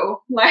clue,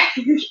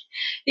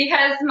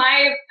 because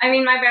my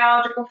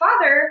biological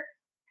father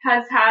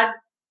has had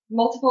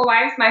multiple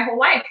wives my whole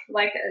life.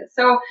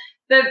 So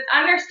the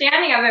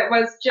understanding of it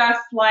was just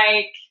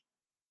like,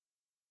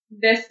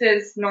 this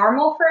is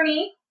normal for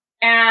me.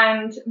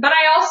 But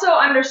I also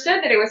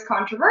understood that it was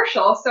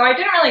controversial. So I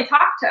didn't really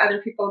talk to other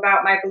people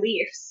about my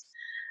beliefs.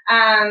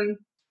 And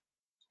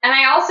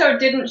I also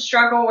didn't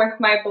struggle with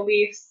my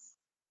beliefs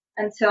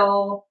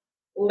until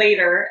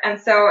later. And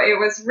so it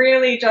was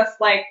really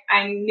just like,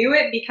 I knew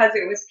it because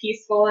it was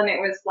peaceful and it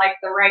was like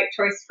the right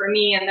choice for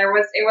me. And it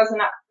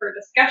wasn't up for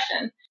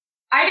discussion.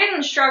 I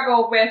didn't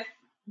struggle with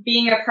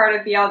being a part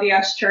of the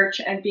LDS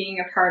church and being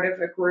a part of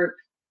a group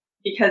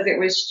because it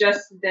was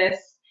just this.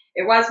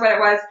 It was what it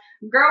was.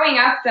 Growing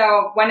up,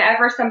 though,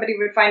 whenever somebody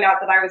would find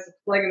out that I was a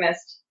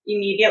polygamist,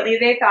 immediately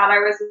they thought I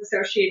was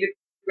associated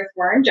with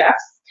Warren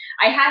Jeffs.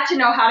 I had to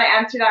know how to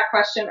answer that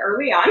question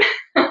early on.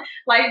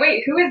 Like,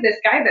 wait, who is this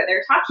guy that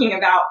they're talking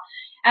about?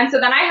 And so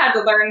then I had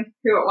to learn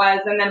who it was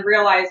and then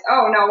realize,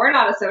 oh, no, we're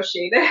not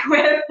associated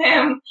with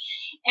him.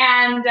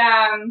 And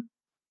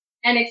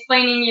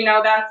explaining,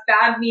 that's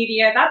bad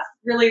media. That's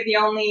really the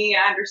only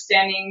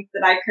understanding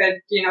that I could,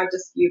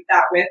 dispute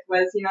that with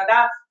was,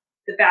 that's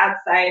the bad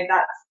side.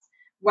 That's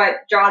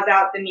what draws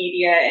out the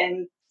media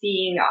and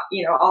seeing,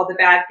 all the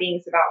bad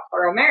things about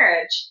plural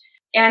marriage.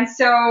 And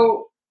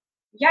so,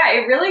 yeah,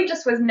 it really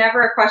just was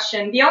never a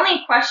question. The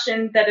only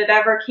question that it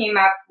ever came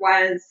up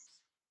was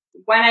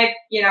when I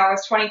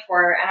was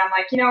 24, and I'm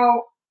like,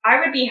 I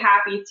would be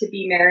happy to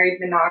be married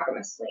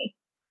monogamously.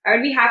 I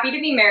would be happy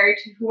to be married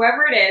to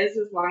whoever it is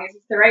as long as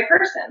it's the right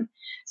person.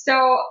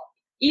 So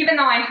even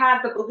though I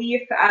had the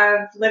belief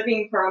of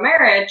living plural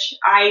marriage,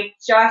 I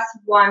just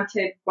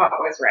wanted what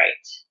was right.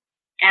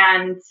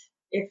 And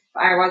if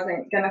I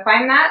wasn't going to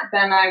find that,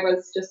 then I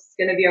was just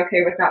going to be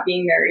okay with not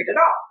being married at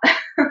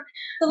all.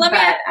 So let me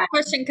ask a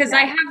question, because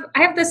I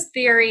have this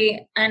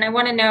theory, and I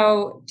want to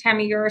know,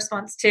 Tammy, your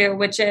response too,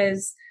 which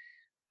is,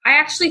 I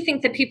actually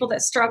think the people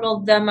that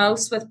struggle the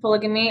most with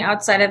polygamy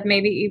outside of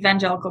maybe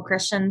evangelical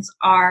Christians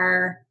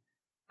are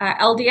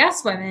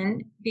LDS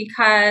women,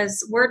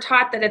 because we're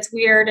taught that it's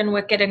weird and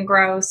wicked and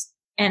gross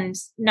and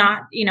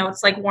not,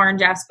 it's like Warren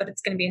Jeffs, but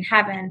it's going to be in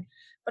heaven.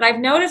 But I've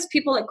noticed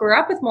people that grew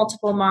up with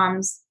multiple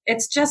moms,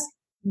 it's just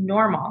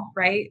normal,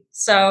 right?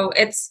 So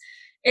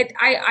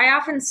I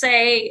often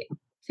say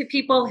to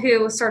people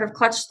who sort of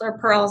clutch their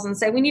pearls and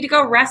say, we need to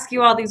go rescue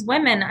all these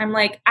women, I'm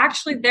like,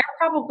 actually, they're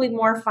probably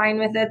more fine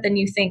with it than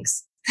you think,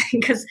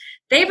 because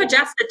they've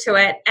adjusted to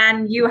it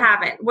and you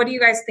haven't. What do you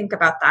guys think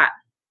about that?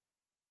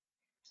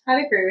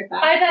 I'd agree with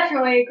that. I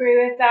definitely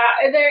agree with that.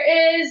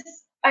 There is,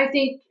 I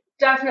think,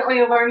 definitely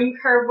a learning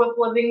curve with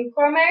living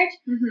plural marriage.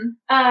 Mm-hmm.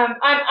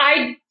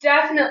 I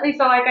definitely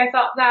felt like I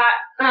felt that.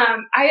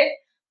 I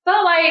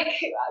felt like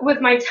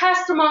with my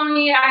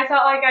testimony, I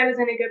felt like I was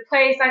in a good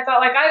place. I felt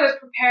like I was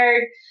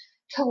prepared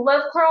to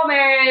live plural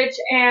marriage.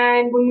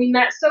 And when we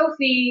met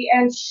Sophie,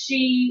 and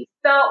she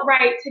felt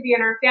right to be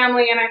in our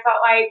family, and I felt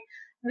like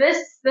this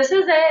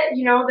is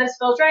it. This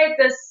feels right.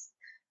 This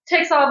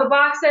ticks all the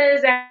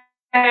boxes,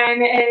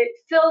 and it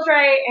feels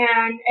right,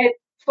 and it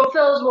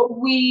fulfills what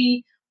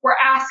we were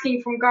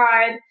asking from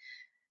God.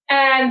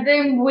 And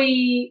then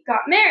we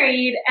got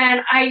married,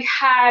 and I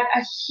had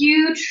a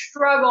huge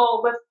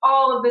struggle with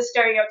all of the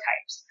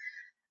stereotypes.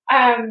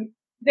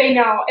 they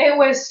know. It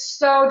was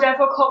so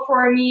difficult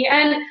for me.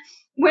 And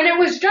when it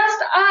was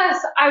just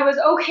us, I was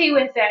okay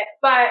with it.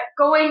 But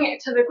going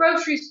to the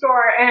grocery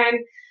store and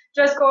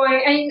just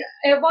going,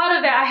 and a lot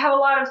of it, I have a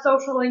lot of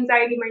social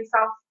anxiety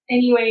myself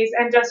anyways,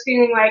 and just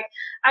feeling like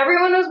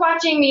everyone was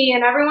watching me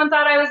and everyone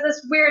thought I was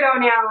this weirdo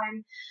now.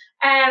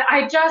 And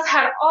I just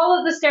had all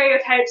of the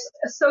stereotypes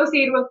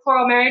associated with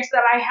plural marriage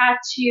that I had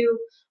to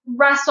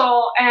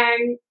wrestle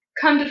and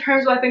come to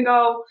terms with and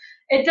go,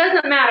 it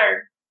doesn't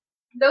matter.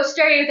 Those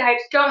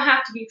stereotypes don't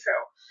have to be true.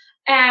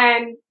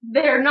 And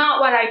they're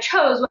not what I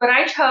chose. What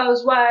I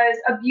chose was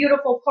a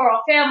beautiful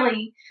plural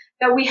family,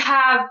 that we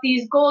have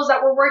these goals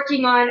that we're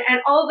working on, and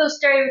all of those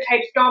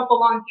stereotypes don't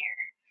belong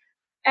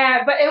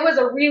here. But it was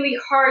a really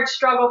hard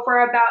struggle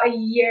for about a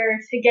year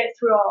to get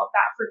through all of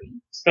that for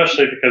me.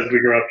 Especially because we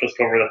grew up just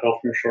over the hill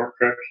from Short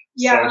Creek.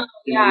 Yeah. So,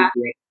 Yeah.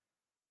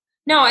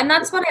 No, and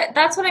that's what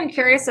I'm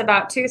curious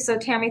about too. So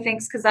Tammy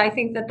thinks, because I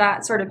think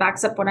that sort of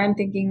backs up what I'm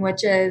thinking,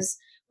 which is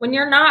when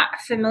you're not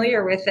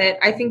familiar with it,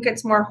 I think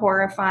it's more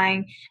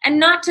horrifying. And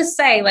not to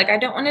say, like, I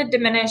don't want to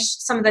diminish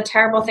some of the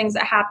terrible things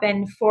that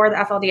happen for the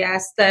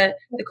FLDS, the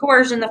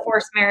coercion, the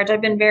forced marriage.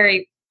 I've been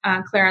very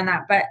clear on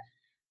that. But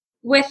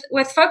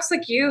with folks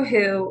like you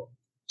who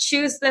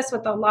choose this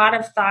with a lot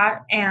of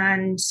thought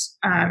and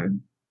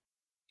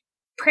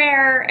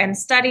prayer and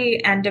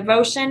study and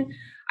devotion,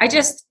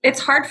 it's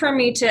hard for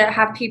me to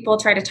have people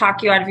try to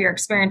talk you out of your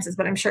experiences,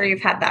 but I'm sure you've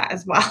had that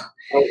as well.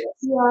 Oh, yes.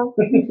 Yeah,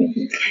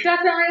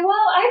 definitely.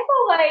 Well, I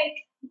feel like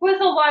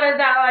with a lot of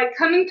that, like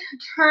coming to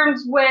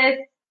terms with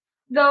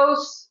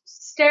those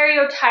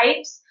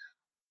stereotypes,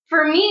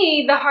 for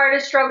me, the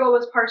hardest struggle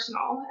was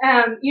personal.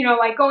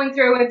 Like going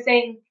through and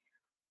saying,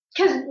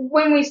 because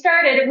when we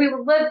started, we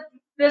lived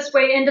this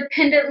way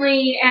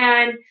independently,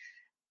 and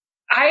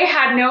I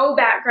had no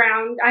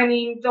background. I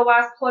mean, the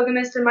last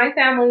polygamist in my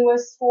family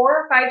was 4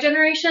 or 5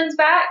 generations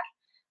back.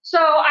 So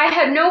I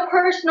had no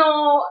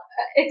personal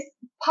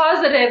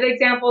positive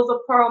examples of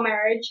plural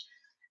marriage,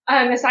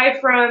 aside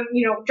from,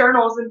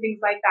 journals and things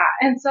like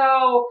that. And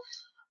so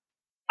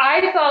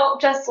I felt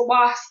just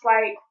lost,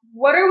 like,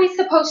 what are we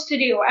supposed to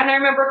do? And I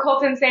remember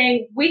Colton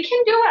saying, we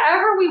can do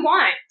whatever we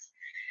want.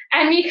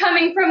 And me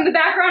coming from the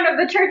background of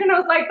the church, and I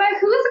was like, but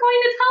who's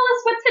going to tell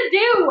us what to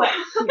do?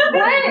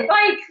 What?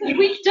 Like,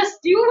 we just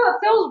do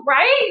what feels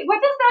right?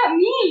 What does that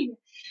mean?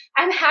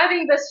 And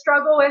having this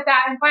struggle with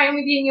that and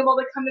finally being able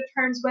to come to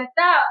terms with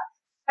that.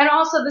 And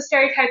also the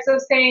stereotypes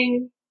of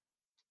saying,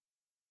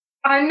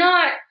 I'm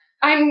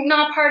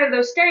not part of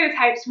those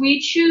stereotypes. We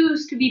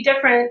choose to be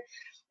different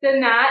than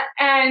that.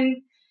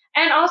 And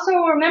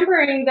also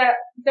remembering that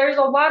there's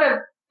a lot of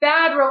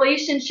bad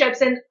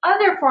relationships and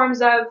other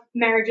forms of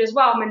marriage as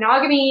well,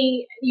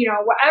 monogamy,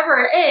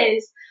 whatever it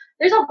is,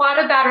 there's a lot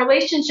of bad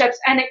relationships,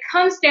 and it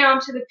comes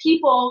down to the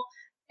people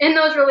in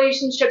those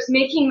relationships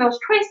making those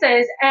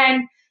choices,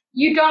 and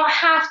you don't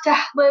have to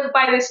live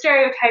by the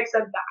stereotypes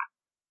of that.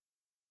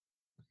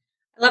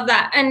 I love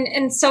that.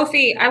 And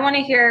Sophie, I want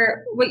to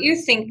hear what you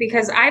think,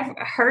 because I've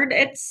heard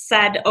it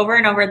said over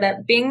and over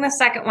that being the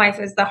second wife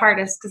is the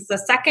hardest, because the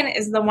second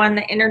is the one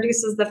that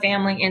introduces the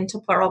family into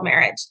plural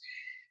marriage.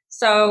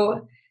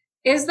 So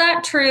is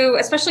that true,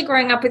 especially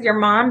growing up with your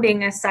mom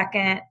being a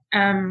second?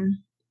 Can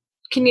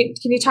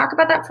you talk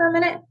about that for a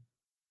minute?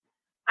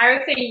 I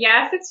would say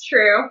yes, it's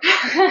true.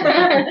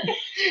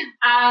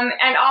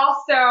 And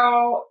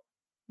also,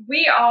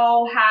 we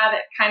all had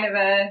kind of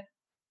a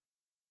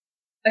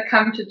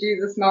come to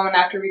Jesus moment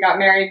after we got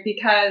married,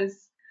 because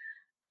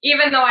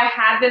even though I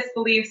had this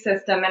belief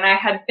system and I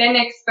had been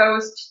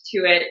exposed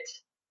to it,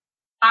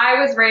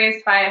 I was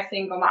raised by a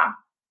single mom.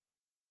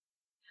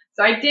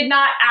 So I did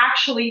not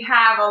actually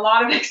have a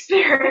lot of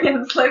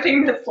experience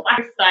living this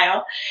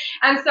lifestyle.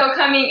 And so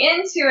coming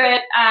into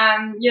it,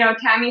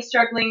 Tammy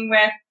struggling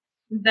with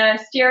the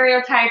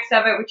stereotypes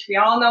of it, which we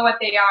all know what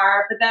they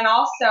are. But then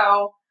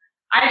also,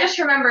 I just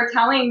remember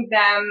telling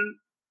them,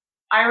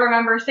 I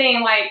remember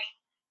saying, like,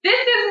 this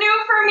is new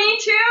for me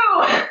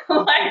too.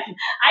 Like,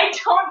 I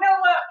don't know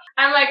what,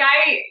 I'm like,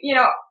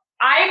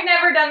 I've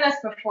never done this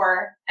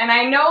before. And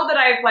I know that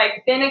I've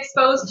been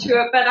exposed to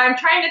it, but I'm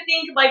trying to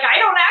think, I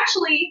don't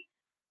actually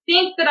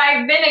think that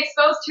I've been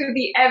exposed to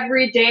the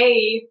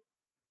everyday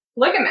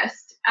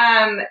polygamist.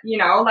 I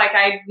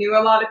knew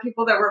a lot of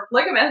people that were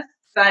polygamists,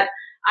 but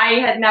I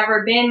had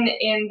never been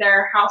in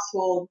their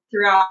household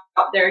throughout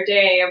their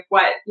day of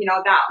what,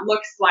 that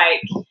looks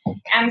like.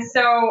 And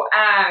so,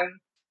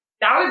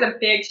 that was a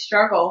big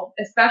struggle,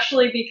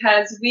 especially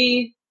because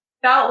we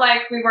felt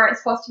like we weren't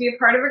supposed to be a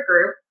part of a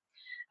group.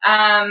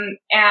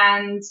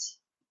 And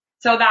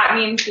so that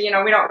means, we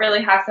don't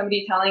really have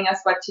somebody telling us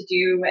what to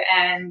do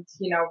and,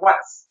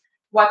 what's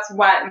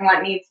what and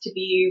what needs to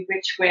be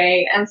which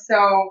way. And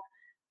so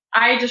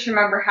I just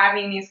remember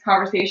having these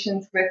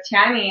conversations with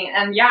Tammy.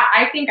 And yeah,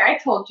 I think I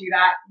told you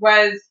that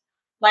was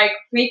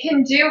we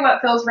can do what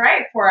feels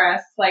right for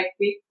us.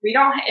 We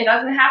don't, it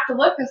doesn't have to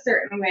look a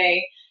certain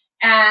way.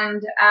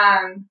 And,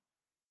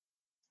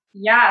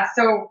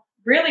 so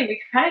really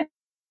we kind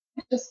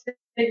of just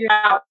figured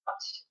out,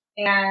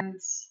 and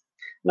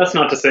That's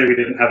not to say we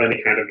didn't have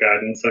any kind of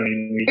guidance. I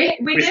mean,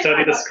 we did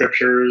studied the have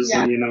scriptures,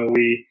 Yeah. and,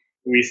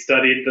 we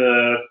studied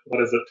the,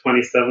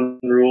 27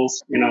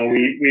 rules.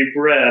 We've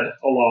read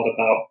a lot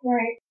about.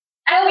 Right.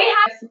 And we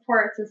had a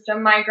support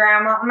system. My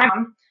grandma and my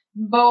mom,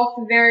 both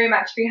very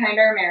much behind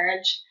our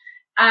marriage.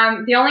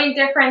 The only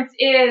difference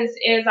is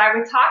I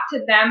would talk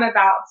to them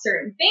about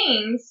certain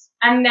things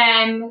and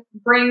then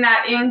bring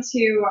that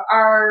into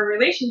our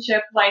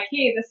relationship, like,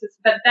 hey,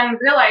 but then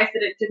realize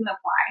that it didn't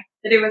apply,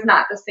 that it was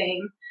not the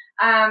same.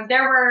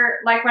 There were,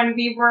 like, when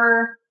we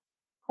were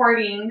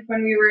courting,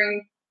 we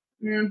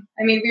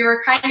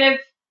were kind of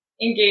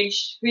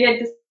engaged. We had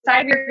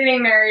decided we were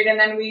getting married, and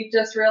then we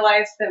just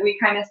realized that we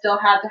kind of still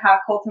had to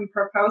have Colton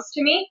propose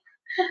to me.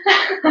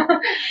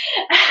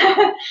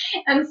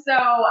 And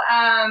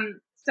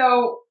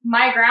so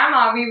my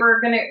grandma, we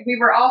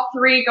were all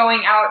three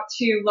going out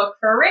to look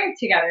for a ring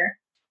together.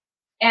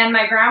 And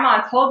my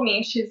grandma told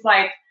me, she's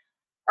like,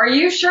 are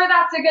you sure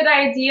that's a good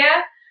idea?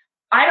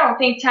 I don't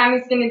think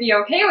Tammy's going to be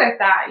okay with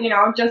that.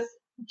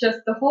 Just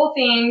the whole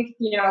thing,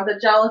 the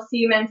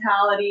jealousy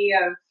mentality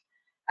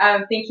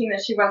of thinking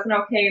that she wasn't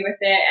okay with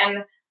it.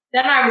 And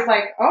then I was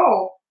like,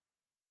 oh,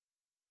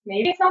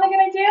 maybe it's not a good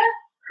idea?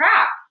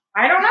 Crap.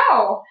 I don't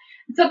know.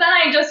 So then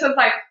I just was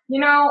like,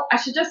 I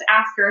should just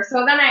ask her.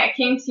 So then I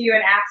came to you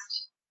and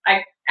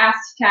I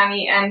asked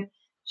Tammy, and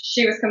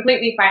she was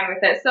completely fine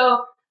with it.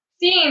 So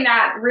seeing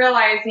that,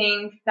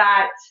 realizing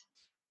that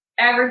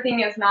everything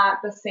is not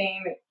the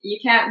same. You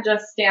can't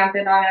just stamp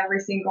it on every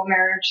single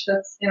marriage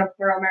that's in a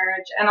plural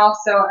marriage, and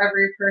also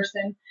every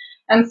person.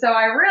 And so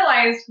I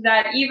realized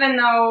that even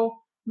though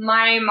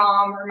my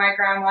mom or my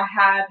grandma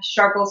had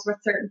struggles with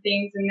certain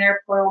things in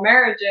their plural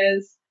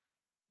marriages,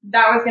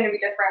 that was going to be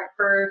different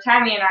for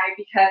Tammy and I,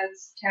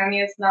 because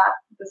Tammy is not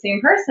the same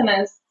person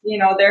as,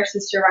 their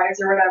sister wives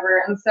or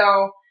whatever. And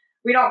so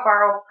we don't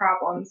borrow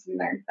problems. We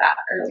learned that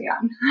early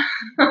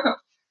on.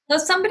 So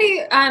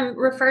somebody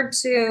referred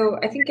to,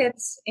 I think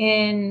it's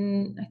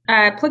in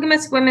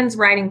Polygamous Women's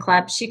Writing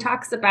Club. She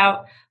talks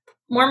about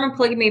Mormon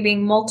polygamy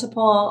being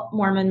multiple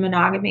Mormon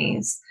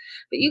monogamies.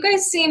 But you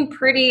guys seem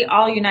pretty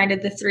all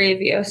united, the three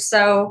of you.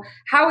 So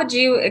how would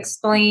you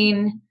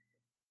explain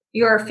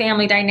your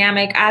family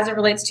dynamic as it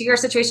relates to your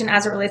situation,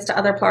 as it relates to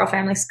other plural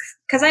families?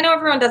 Because I know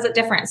everyone does it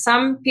different.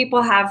 Some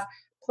people have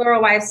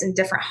plural wives in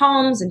different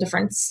homes, in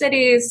different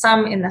cities,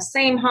 some in the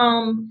same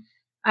home.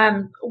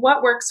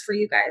 What works for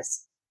you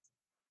guys?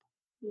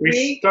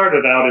 We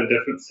started out in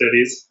different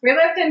cities. We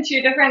lived in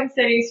 2 different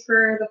cities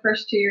for the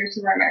first 2 years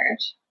of our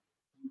marriage.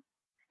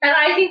 And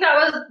I think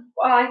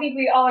I think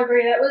we all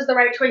agree that was the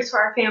right choice for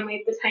our family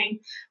at the time.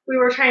 We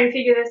were trying to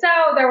figure this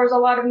out. There was a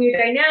lot of new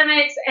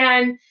dynamics,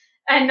 and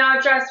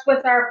not just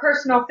with our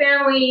personal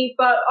family,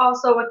 but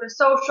also with the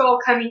social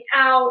coming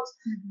out.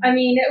 Mm-hmm. I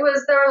mean,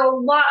 there were a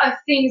lot of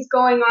things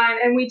going on,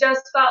 and we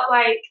just felt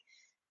like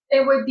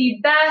it would be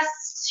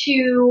best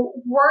to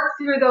work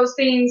through those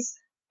things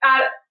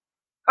at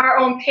our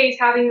own pace,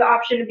 having the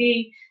option to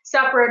be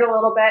separate a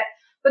little bit.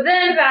 But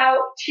then about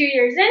 2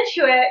 years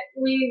into it,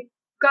 we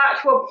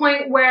got to a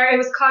point where it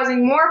was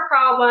causing more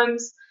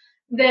problems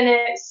than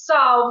it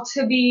solved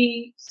to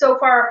be so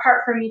far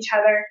apart from each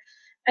other.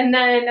 And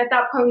then at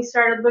that point, we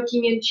started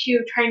looking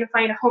into trying to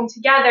find a home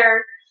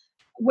together,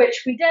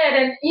 which we did.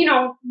 And,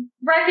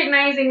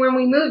 recognizing when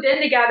we moved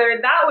in together,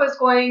 that was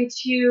going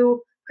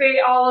to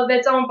create all of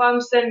its own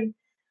bumps and,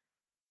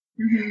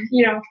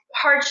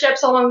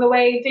 hardships along the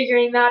way,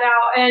 figuring that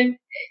out. And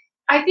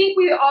I think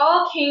we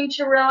all came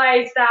to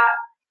realize that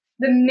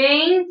the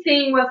main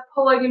thing with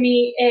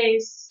polygamy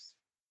is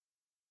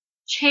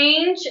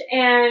change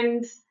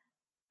and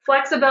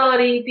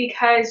flexibility,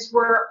 because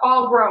we're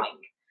all growing.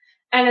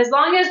 And as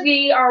long as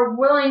we are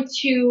willing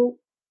to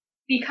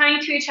be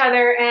kind to each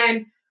other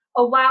and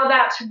allow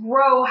that to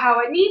grow how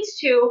it needs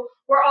to,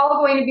 we're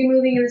all going to be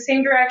moving in the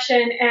same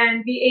direction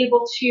and be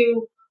able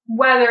to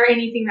weather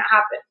anything that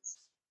happens.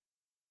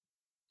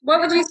 What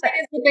would you say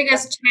is the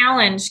biggest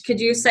challenge? Could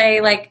you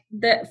say, like,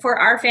 that for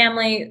our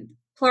family,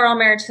 plural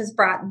marriage has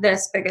brought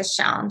this biggest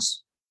challenge?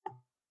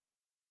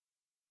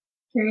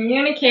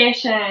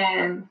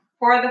 Communication.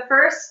 For the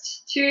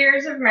first 2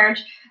 years of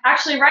marriage,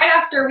 actually right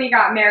after we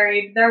got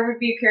married, there would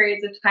be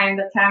periods of time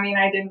that Tammy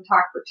and I didn't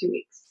talk for 2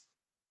 weeks.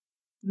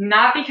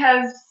 Not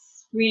because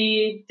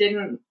we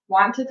didn't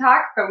want to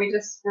talk, but we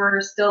just were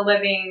still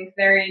living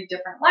very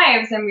different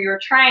lives, and we were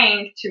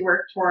trying to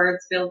work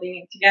towards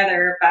building it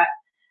together, but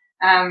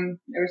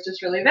it was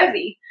just really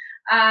busy.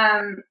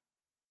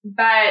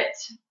 But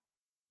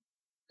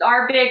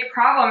our big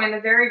problem in the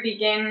very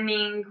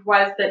beginning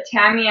was that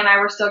Tammy and I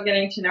were still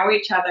getting to know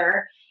each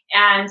other.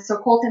 And so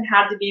Colton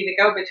had to be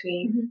the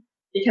go-between,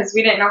 because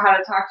we didn't know how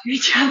to talk to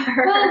each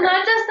other. Well,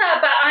 not just that,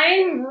 but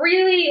I'm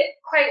really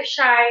quite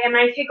shy, and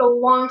I take a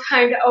long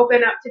time to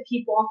open up to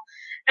people.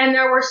 And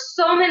there were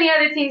so many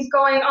other things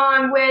going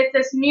on with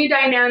this new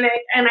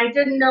dynamic, and I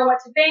didn't know what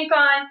to bank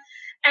on.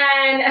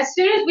 And as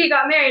soon as we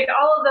got married,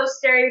 all of those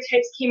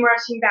stereotypes came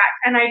rushing back.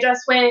 And I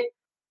just went,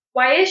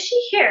 why is she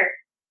here?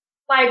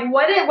 Like,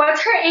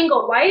 what's her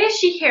angle? Why is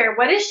she here?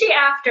 What is she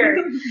after?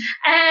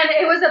 And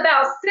it was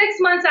about 6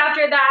 months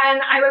after that,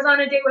 and I was on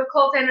a date with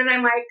Colton, and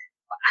I'm like,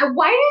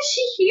 why is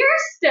she here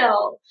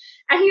still?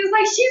 And he was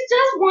like, she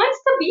just wants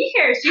to be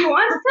here. She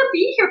wants to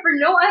be here for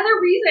no other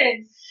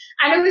reason.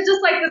 And it was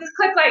just like this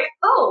click, like,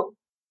 oh,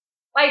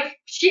 like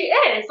she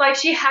is. Like,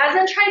 she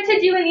hasn't tried to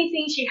do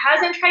anything. She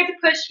hasn't tried to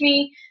push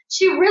me.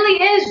 She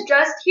really is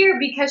just here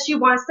because she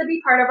wants to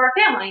be part of our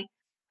family.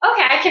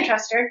 Okay, I can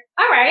trust her.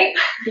 All right.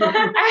 And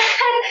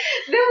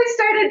then we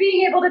started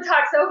being able to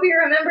talk. Sophie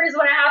remembers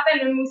when it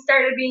happened, and we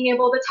started being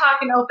able to talk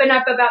and open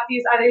up about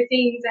these other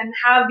things and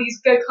have these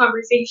good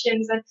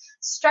conversations and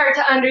start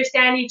to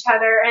understand each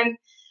other. And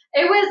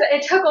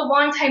it took a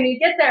long time to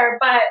get there,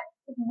 but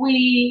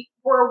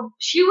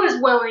she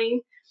was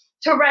willing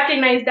to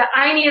recognize that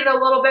I needed a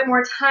little bit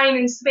more time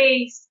and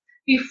space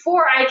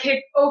before I could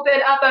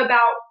open up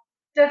about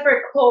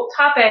difficult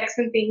topics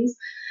and things,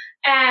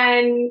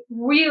 and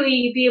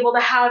really be able to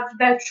have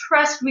the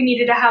trust we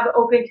needed to have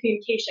open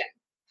communication.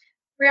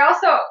 We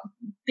also,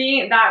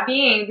 we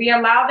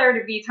allowed there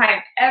to be time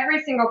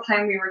every single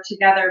time we were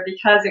together,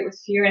 because it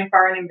was few and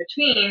far and in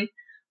between.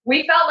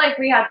 We felt like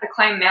we had to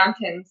climb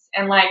mountains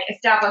and like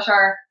establish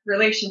our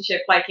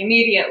relationship like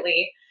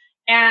immediately.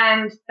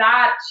 And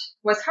that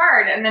was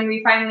hard. And then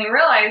we finally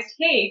realized,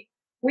 hey,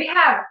 we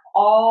have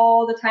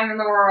all the time in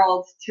the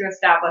world to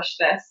establish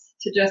this,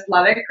 to just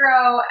let it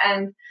grow.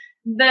 And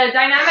the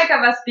dynamic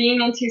of us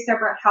being in two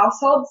separate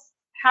households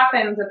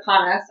happened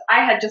upon us.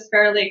 I had just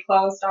barely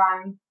closed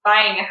on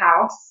buying a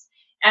house.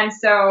 And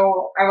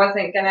so I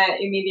wasn't going to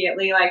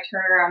immediately like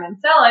turn around and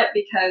sell it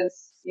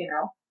because,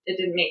 it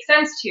didn't make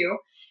sense to.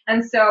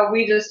 And so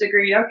we just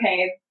agreed,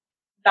 okay,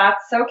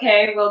 that's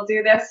okay. We'll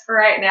do this for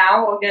right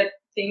now. We'll get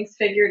things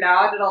figured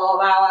out. It'll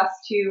allow us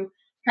to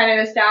kind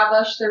of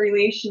establish the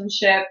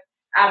relationship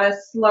at a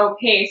slow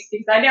pace,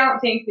 because I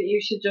don't think that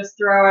you should just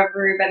throw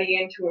everybody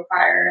into a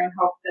fire and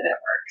hope that it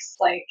works.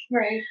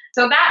 Right.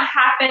 So that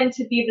happened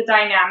to be the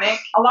dynamic.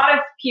 A lot of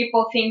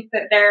people think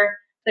that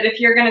if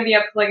you're going to be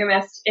a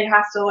polygamist, it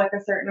has to look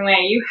a certain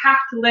way. You have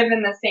to live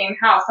in the same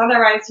house.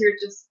 Otherwise, you're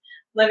just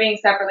living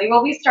separately.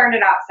 Well, we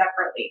started out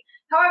separately.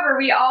 However,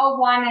 we all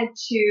wanted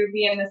to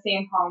be in the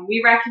same home.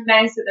 We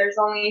recognized that there's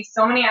only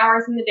so many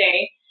hours in the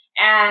day,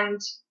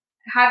 and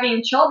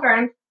having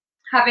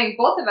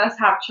both of us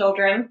have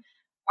children,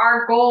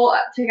 our goal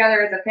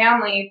together as a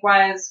family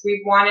was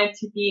we wanted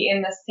to be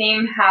in the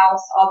same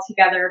house all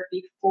together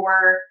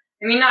before,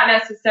 not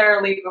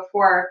necessarily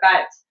before,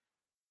 but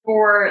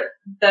for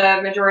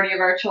the majority of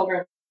our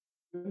children's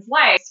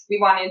lives, we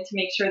wanted to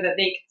make sure that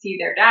they could see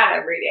their dad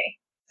every day.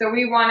 So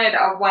we wanted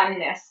a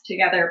oneness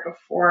together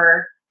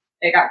before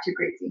it got too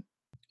crazy.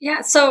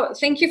 Yeah. So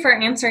thank you for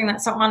answering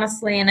that so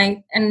honestly.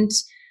 And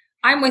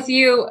I'm with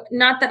you.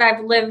 Not that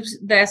I've lived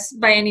this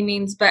by any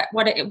means, but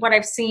what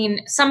I've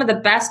seen, some of the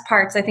best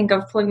parts, I think,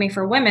 of polygamy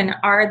for women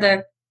are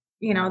the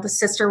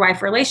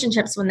sister-wife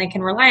relationships, when they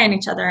can rely on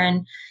each other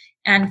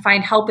and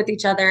find help with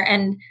each other.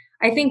 And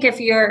I think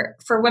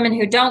for women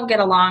who don't get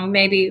along,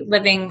 maybe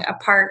living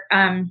apart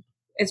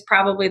is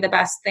probably the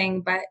best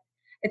thing. But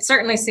it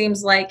certainly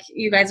seems like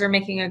you guys are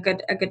making a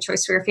good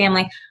choice for your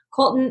family.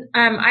 Colton,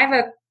 I have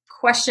a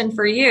question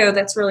for you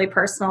that's really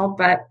personal,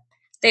 but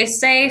they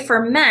say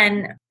for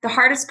men, the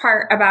hardest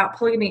part about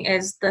polygamy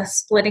is the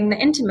splitting the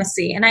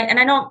intimacy. And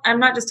I'm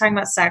not just talking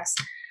about sex.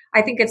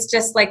 I think it's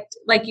just like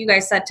you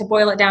guys said, to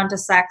boil it down to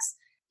sex.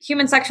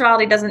 Human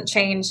sexuality doesn't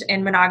change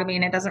in monogamy,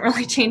 and it doesn't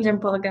really change in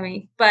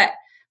polygamy. But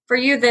for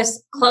you,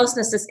 this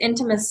closeness, this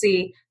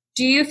intimacy,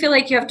 do you feel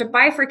like you have to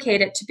bifurcate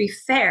it to be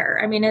fair?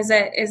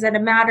 Is it a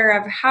matter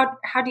of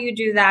how do you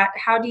do that?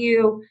 How do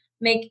you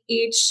make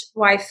each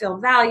wife feel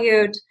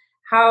valued?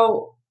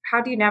 How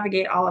do you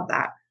navigate all of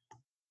that?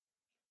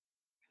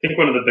 I think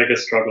one of the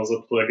biggest struggles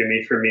of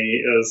polygamy for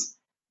me is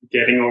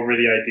getting over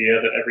the idea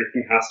that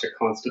everything has to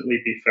constantly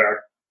be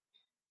fair.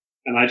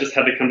 And I just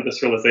had to come to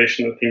this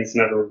realization that things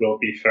never will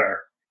be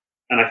fair.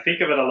 And I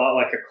think of it a lot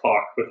like a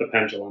clock with a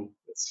pendulum.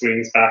 It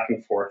swings back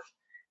and forth.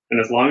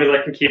 And as long as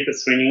I can keep it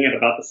swinging at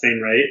about the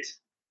same rate,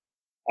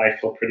 I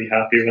feel pretty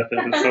happy with it.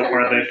 And so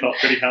far, they felt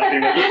pretty happy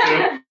with it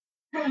too.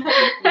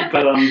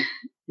 But,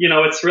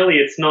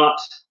 it's not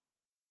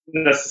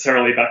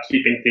necessarily about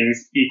keeping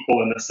things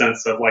equal in the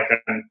sense of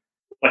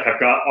I've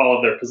got all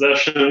of their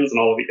possessions and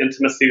all of the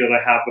intimacy that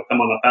I have with them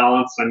on a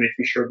balance, and I'm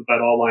making sure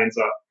that all lines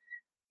up.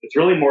 It's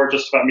really more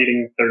just about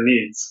meeting their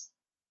needs.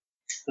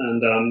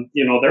 And,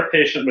 they're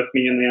patient with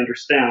me, and they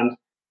understand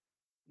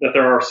that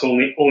there are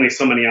only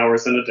so many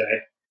hours in a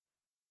day.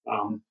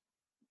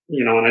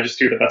 And I just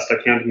do the best I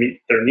can to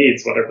meet their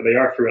needs, whatever they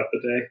are, throughout the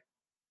day.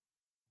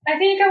 I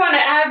think I want to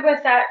add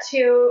with that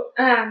too,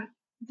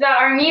 that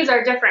our needs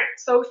are different.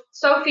 So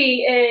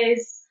Sophie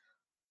is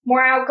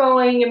more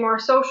outgoing and more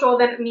social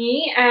than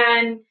me.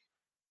 And,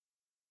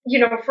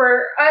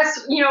 for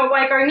us,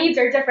 our needs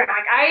are different.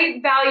 I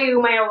value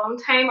my alone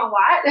time a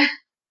lot.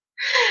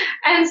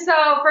 And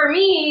so for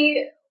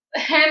me,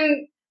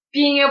 him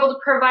being able to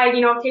provide,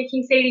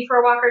 taking Sadie for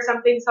a walk or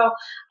something so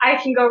I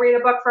can go read a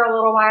book for a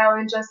little while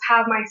and just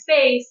have my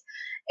space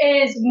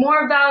is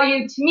more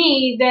valued to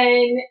me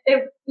than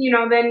if,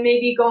 than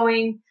maybe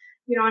going,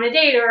 on a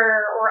date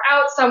or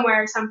out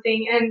somewhere or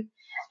something.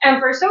 And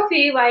for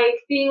Sophie, like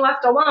being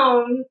left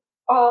alone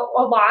a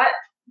lot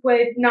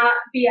would not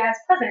be as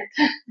pleasant.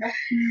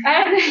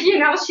 And,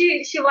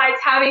 she likes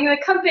having the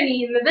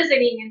company and the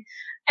visiting.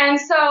 And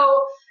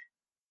so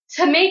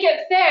to make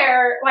it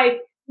fair, like,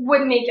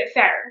 would make it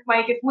fair.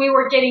 Like if we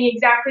were getting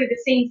exactly the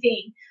same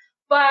thing,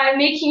 but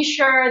making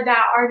sure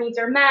that our needs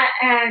are met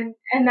and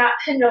that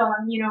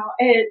pendulum,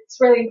 it's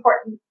really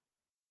important.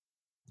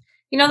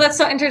 That's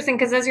so interesting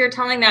because as you're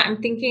telling that,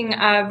 I'm thinking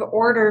of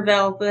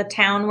Orderville, the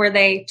town where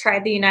they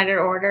tried the United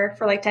Order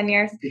for like 10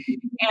 years.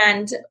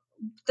 And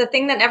the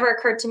thing that never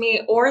occurred to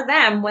me or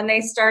them when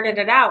they started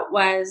it out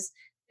was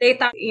they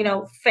thought,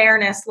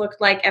 fairness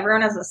looked like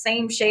everyone has the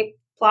same shaped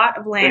plot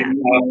of land.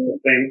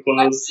 Same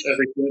clothes,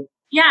 everything.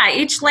 Yeah,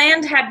 each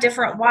land had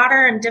different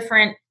water and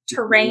different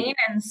terrain.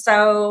 And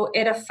so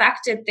it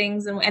affected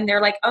things. And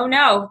they're like, oh,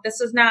 no, this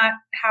is not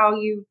how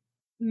you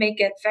make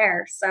it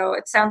fair. So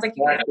it sounds like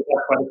I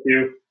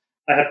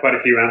had quite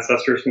a few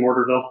ancestors from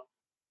Orderville.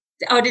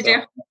 Oh, did you?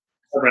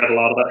 I read a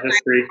lot about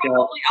history.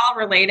 Probably all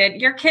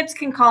related. Your kids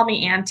can call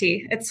me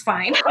auntie. It's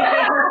fine.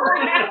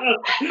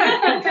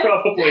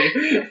 Probably.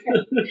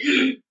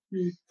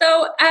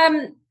 So,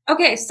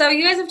 okay. So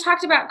you guys have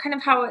talked about kind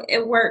of how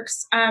it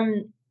works.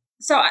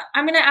 So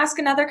I'm going to ask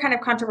another kind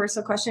of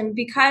controversial question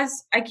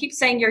because I keep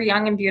saying you're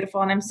young and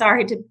beautiful, and I'm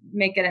sorry to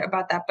make it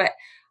about that, but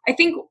I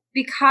think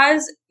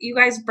because you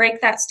guys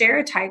break that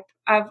stereotype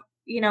of,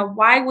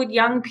 why would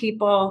young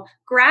people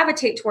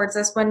gravitate towards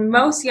this when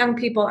most young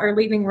people are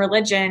leaving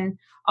religion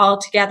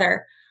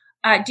altogether?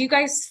 Do you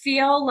guys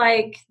feel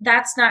like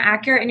that's not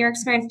accurate in your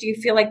experience? Do you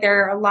feel like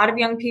there are a lot of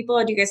young people,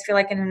 or do you guys feel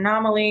like an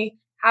anomaly?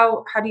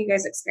 How do you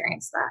guys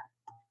experience that?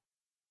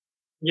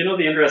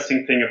 The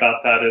interesting thing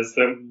about that is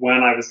that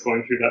when I was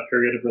going through that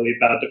period of really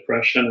bad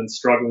depression and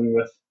struggling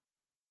with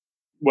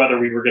whether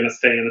we were going to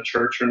stay in a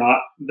church or not,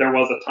 there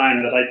was a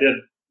time that I did,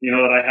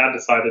 that I had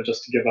decided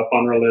just to give up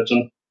on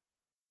religion.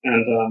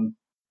 And,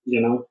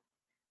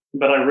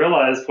 but I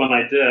realized when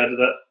I did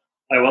that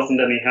I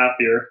wasn't any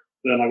happier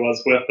than I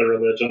was with the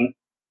religion.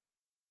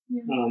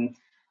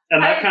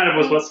 And that kind of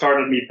was what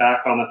started me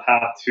back on the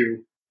path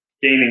to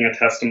gaining a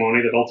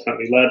testimony that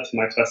ultimately led to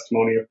my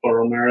testimony of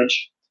plural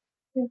marriage.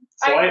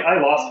 So I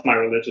lost my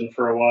religion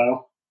for a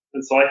while.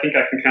 And so I think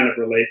I can kind of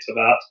relate to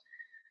that.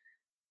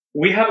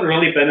 We haven't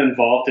really been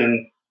involved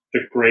in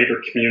the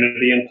greater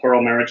community in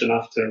plural marriage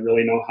enough to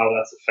really know how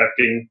that's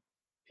affecting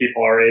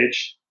people our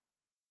age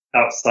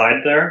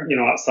outside there,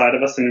 outside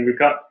of us. I mean, we've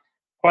got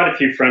quite a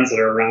few friends that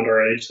are around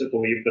our age that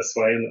believe this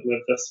way and that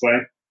live this way.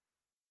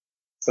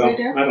 So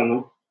I don't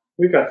know.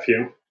 We've got a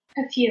few.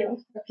 A few.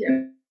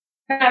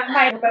 Not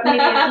quite, but maybe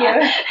a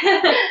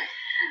few.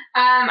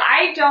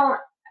 I don't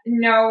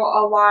know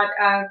a lot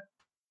of,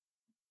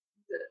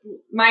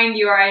 mind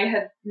you, I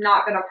had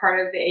not been a part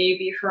of the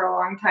AUB for a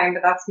long time,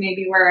 but that's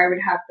maybe where I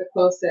would have the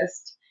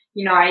closest,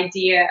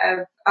 idea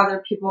of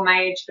other people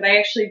my age. But I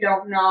actually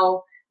don't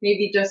know,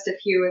 maybe just a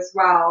few as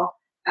well,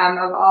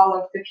 of all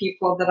of the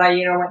people that I,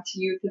 went to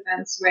youth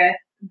events with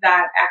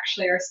that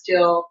actually are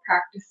still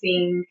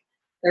practicing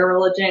their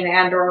religion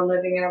and or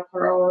living in a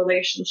plural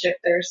relationship.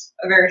 There's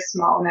a very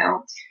small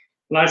amount.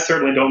 And I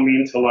certainly don't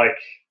mean to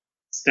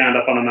stand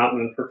up on a mountain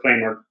and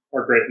proclaim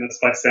our greatness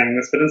by saying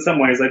this, but in some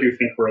ways I do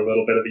think we're a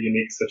little bit of a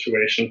unique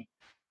situation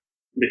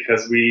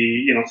because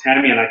we,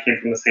 Tammy and I came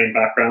from the same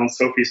background.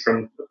 Sophie's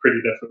from a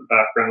pretty different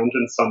background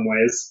in some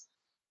ways.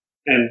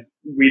 And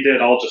we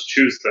did all just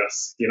choose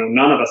this.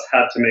 None of us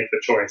had to make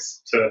the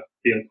choice to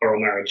be in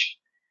plural marriage.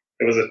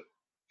 It was a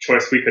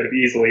choice we could have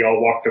easily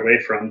all walked away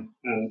from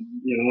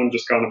and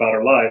just gone about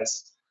our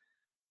lives.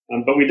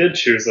 But we did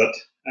choose it.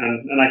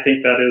 And I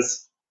think that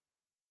is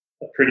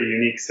a pretty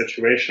unique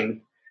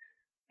situation.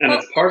 And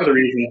it's part of the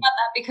reason. About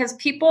that because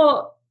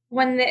people,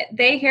 when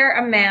they hear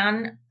a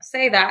man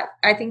say that,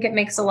 I think it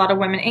makes a lot of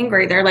women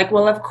angry. They're like,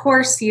 well, of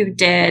course you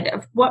did.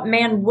 What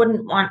man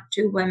wouldn't want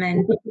two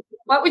women?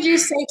 What would you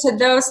say to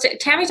those?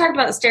 Tammy talked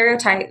about the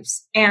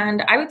stereotypes,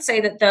 and I would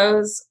say that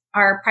those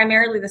are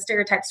primarily the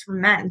stereotypes for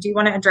men. Do you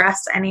want to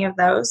address any of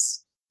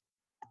those?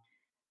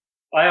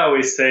 I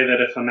always say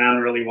that if a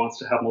man really wants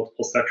to have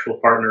multiple sexual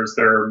partners,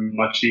 there are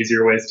much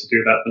easier ways to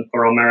do that than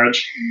plural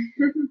marriage.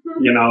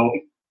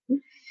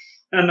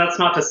 And that's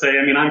not to say,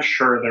 I'm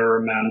sure there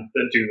are men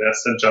that do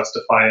this and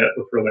justify it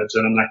with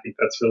religion, and I think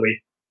that's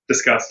really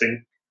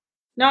disgusting.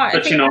 No, I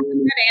think that's a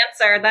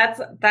good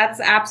answer. That's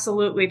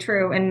absolutely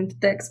true in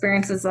the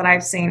experiences that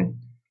I've seen.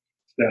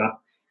 Yeah.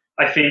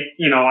 I think,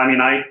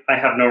 I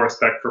have no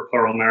respect for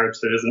plural marriage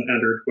that isn't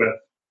entered with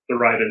the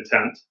right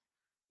intent.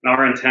 And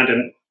our intent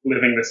in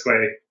living this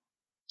way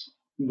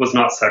was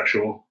not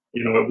sexual.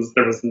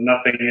 There was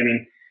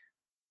nothing,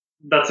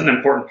 that's an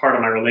important part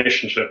of my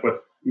relationship with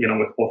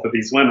both of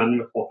these women,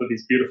 with both of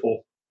these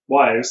beautiful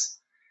wives.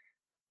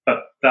 But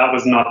that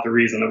was not the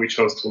reason that we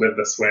chose to live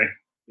this way.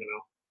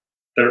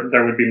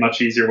 There would be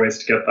much easier ways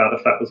to get that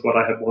if that was what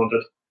I had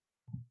wanted.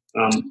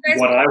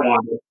 What I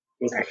wanted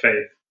was the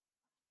faith.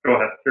 Go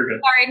ahead. You're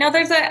good. Sorry. No,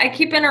 I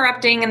keep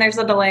interrupting and there's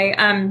a delay.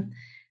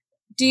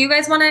 Do you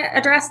guys want to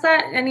address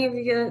that? Any of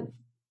you,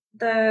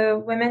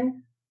 the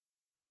women?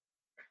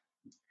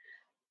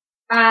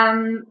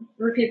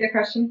 Repeat the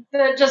question.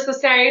 Just the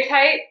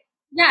stereotype.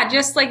 Yeah,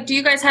 just like, do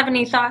you guys have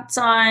any thoughts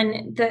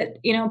on that,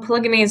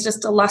 polygamy is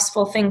just a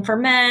lustful thing for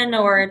men,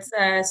 or it's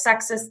a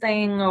sexist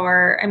thing,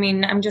 or,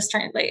 I'm just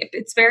trying to,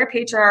 it's very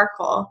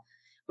patriarchal,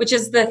 which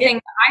is the thing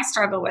that I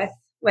struggle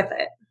with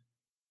it.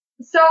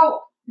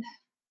 So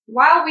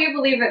while we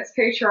believe it's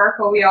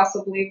patriarchal, we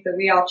also believe that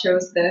we all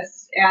chose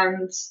this,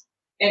 and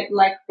it,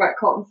 like what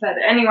Colton said,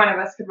 any one of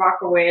us could walk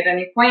away at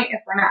any point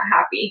if we're not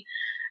happy.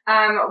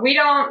 We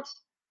don't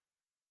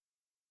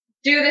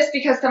do this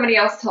because somebody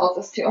else tells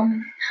us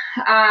to.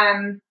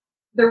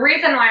 The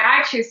reason why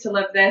I choose to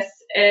live this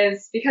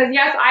is because,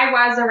 yes, I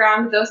was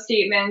around those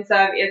statements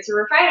of it's a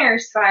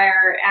refiner's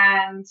fire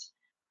and,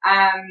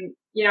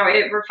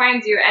 it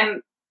refines you.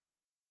 And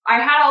I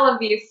had all of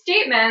these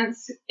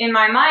statements in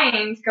my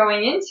mind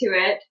going into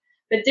it,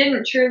 but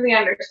didn't truly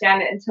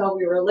understand it until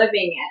we were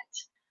living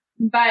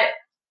it. But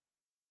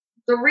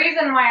the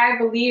reason why I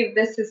believe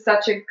this is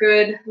such a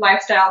good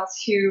lifestyle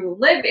to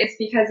live is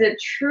because it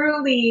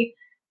truly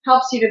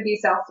helps you to be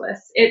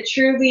selfless. It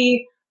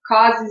truly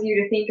causes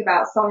you to think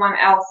about someone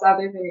else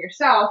other than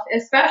yourself,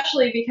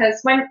 especially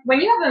because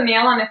when you have a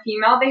male and a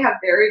female, they have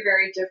very,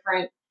 very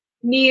different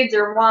needs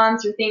or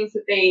wants or things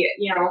that they,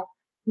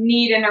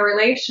 need in a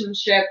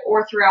relationship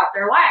or throughout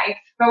their life.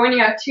 But when you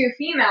have two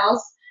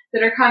females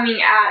that are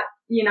coming at,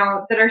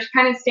 that are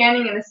kind of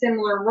standing in a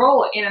similar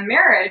role in a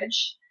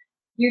marriage,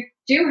 you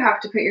do have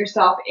to put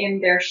yourself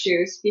in their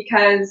shoes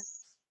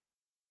because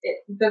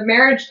the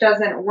marriage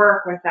doesn't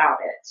work without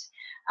it.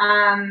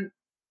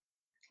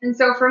 And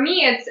so for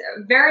me, it's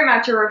very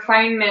much a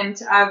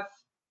refinement of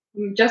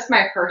just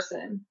my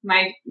person,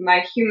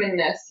 my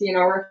humanness,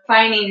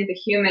 refining the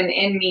human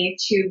in me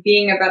to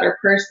being a better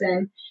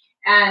person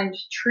and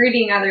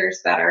treating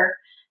others better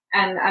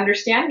and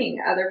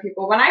understanding other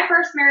people. When I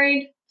first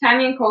married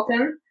Tammy and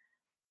Colton,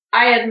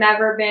 I had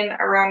never been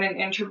around an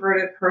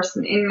introverted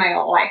person in my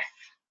life.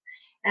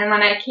 And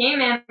when I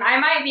came in, I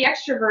might be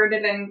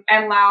extroverted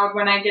and loud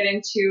when I get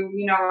into,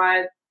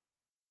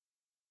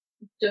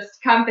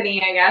 just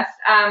company, I guess.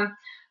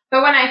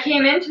 But when I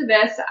came into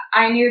this,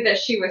 I knew that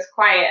she was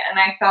quiet and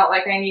I felt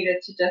like I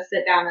needed to just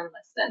sit down and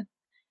listen.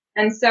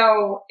 And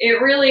so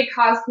it really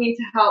caused me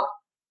to help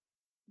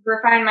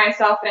refine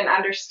myself in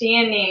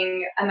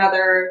understanding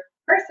another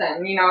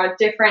person, a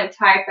different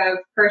type of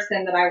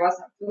person that I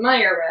wasn't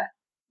familiar with.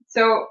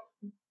 So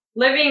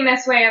living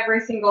this way every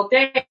single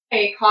day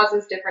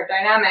causes different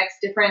dynamics,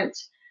 different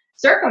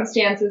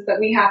circumstances that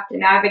we have to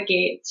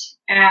navigate.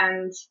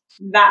 And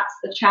that's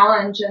the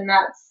challenge and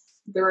that's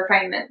the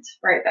refinement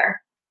right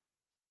there.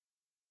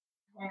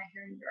 I want to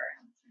hear your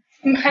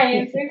answer. My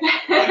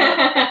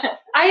answer?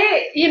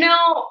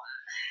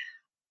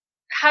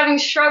 Having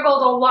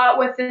struggled a lot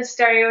with the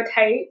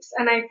stereotypes,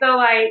 and I feel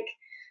like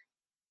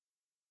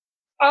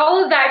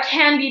all of that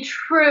can be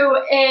true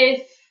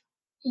if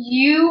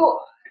you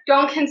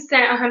don't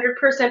consent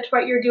 100% to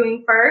what you're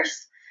doing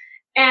first,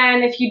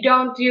 and if you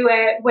don't do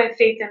it with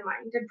faith in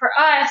mind. And for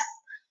us,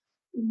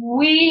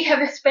 we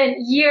have spent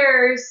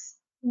years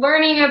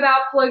learning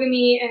about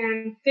polygamy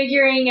and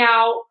figuring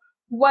out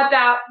what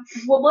that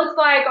will look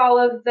like, all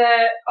of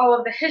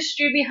the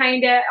history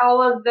behind it,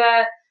 all of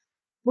the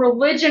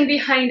religion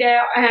behind it,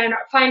 and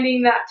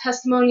finding that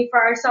testimony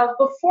for ourselves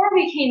before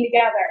we came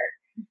together.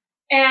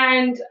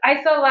 And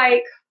I feel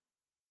like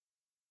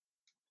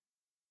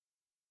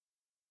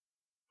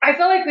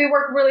we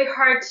work really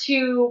hard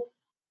to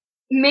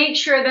make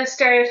sure the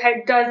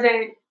stereotype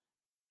doesn't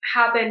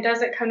happen,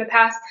 doesn't come to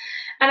pass.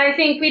 And I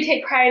think we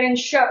take pride in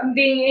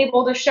being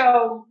able to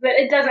show that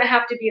it doesn't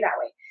have to be that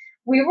way.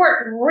 We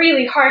worked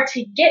really hard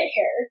to get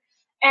here,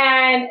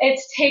 and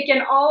it's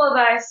taken all of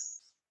us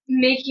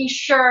making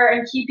sure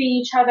and keeping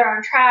each other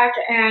on track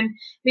and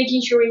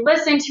making sure we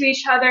listen to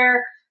each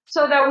other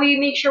so that we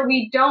make sure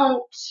we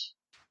don't,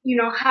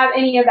 have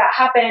any of that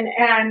happen.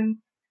 And,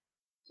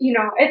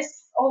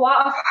 it's a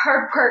lot of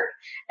hard work.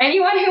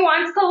 Anyone who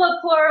wants to live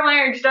plural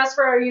marriage just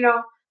for,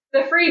 the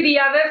freebie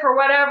of it, for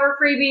whatever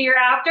freebie you're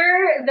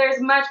after, there's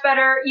much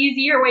better,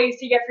 easier ways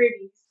to get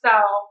freebies. So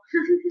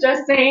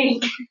just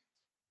saying.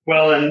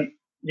 Well, and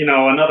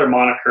another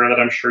moniker that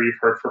I'm sure you've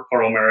heard for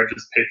plural marriage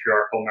is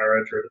patriarchal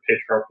marriage or the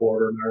patriarchal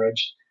order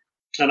marriage.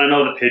 And I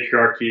know that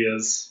patriarchy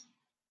is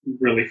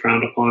really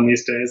frowned upon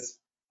these days.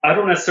 I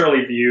don't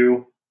necessarily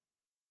view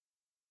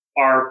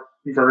our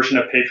version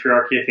of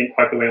patriarchy, I think,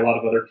 quite the way a lot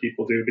of other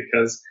people do,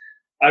 because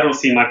I don't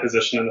see my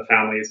position in the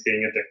family as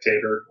being a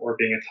dictator or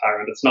being a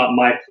tyrant. It's not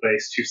my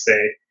place to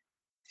say,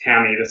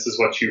 Tammy, this is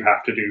what you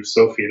have to do.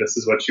 Sophie, this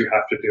is what you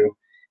have to do.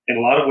 In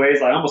a lot of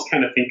ways, I almost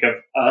kind of think of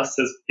us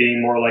as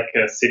being more like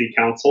a city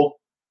council.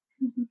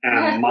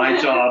 And my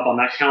job on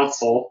that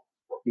council,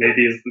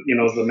 maybe as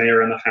the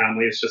mayor and the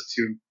family, is just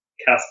to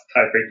cast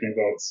tie-breaking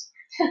votes.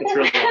 That's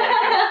really what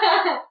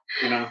I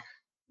do.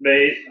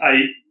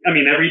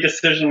 Every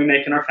decision we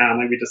make in our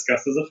family, we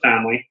discuss as a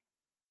family.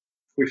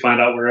 We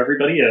find out where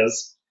everybody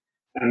is,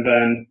 and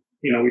then,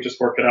 we just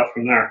work it out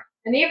from there.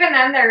 And even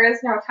then, there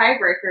is no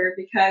tiebreaker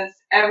because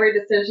every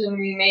decision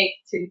we make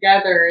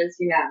together is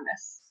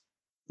unanimous.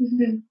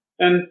 Mm-hmm.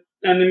 And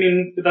I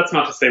mean, that's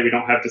not to say we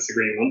don't have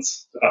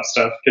disagreements about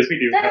stuff, because we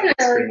do have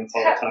disagreements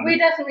all the time. We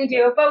definitely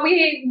do, but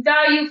we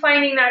value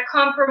finding that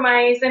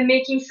compromise and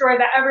making sure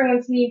that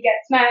everyone's need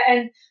gets met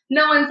and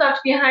no one's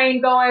left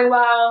behind going,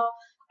 well,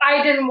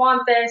 I didn't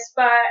want this,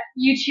 but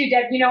you two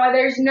did.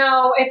 It's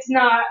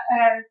not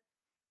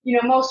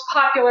most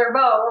popular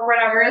vote or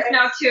whatever. It's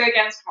no 2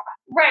 against 1.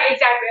 Right,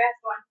 exactly. That's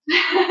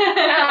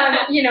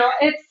the one.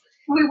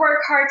 We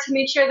work hard to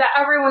make sure that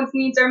everyone's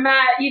needs are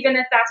met, even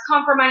if that's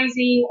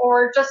compromising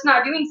or just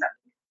not doing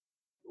something.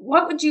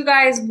 What would you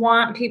guys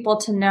want people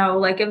to know?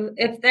 Like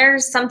if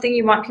there's something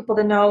you want people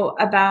to know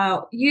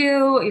about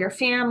you, your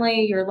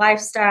family, your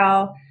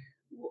lifestyle,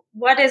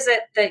 what is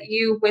it that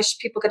you wish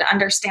people could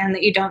understand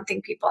that you don't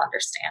think people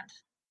understand?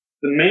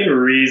 The main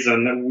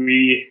reason that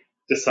we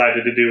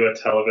decided to do a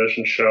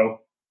television show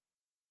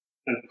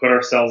and put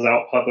ourselves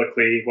out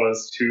publicly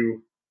was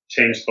to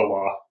change the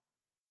law.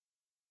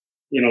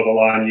 The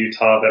law in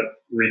Utah that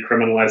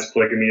recriminalized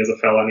polygamy as a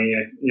felony.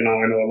 I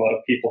know a lot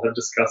of people have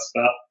discussed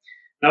that.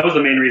 That was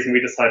the main reason we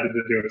decided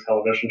to do a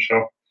television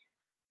show.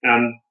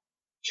 And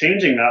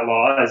changing that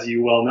law, as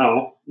you well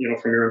know,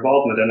 from your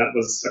involvement in it,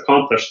 was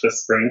accomplished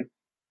this spring,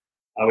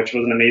 which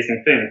was an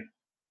amazing thing.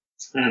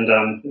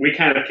 And we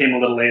kind of came a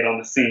little late on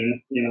the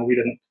scene. We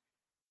didn't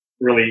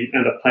really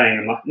end up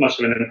playing much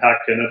of an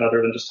impact in it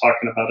other than just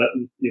talking about it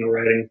and,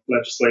 writing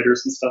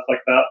legislators and stuff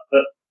like that.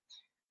 But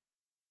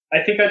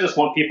I think I just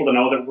want people to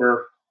know that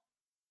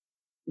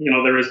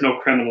there is no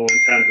criminal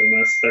intent in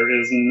this. There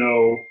is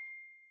no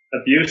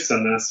abuse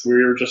in this.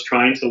 We're just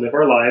trying to live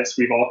our lives.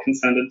 We've all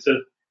consented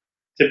to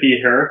be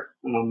here.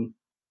 And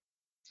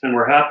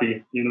we're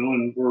happy,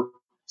 and we're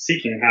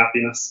seeking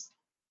happiness.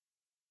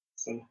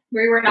 So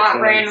we were not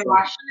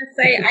brainwashed.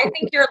 I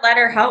think your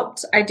letter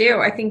helped. I do.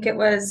 I think it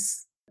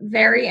was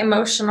very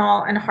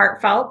emotional and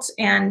heartfelt,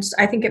 and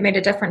I think it made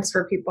a difference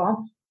for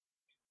people.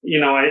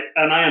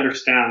 I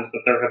understand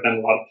that there have been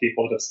a lot of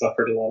people that have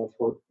suffered a lot of,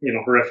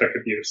 horrific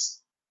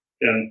abuse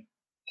in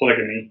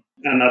polygamy.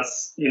 And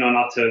that's,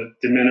 not to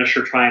diminish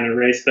or try and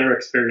erase their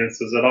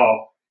experiences at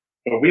all.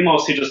 But we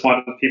mostly just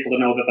wanted people to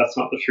know that that's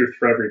not the truth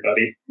for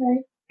everybody.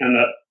 Right. And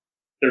that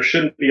there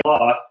shouldn't be a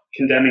law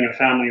condemning a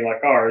family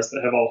like ours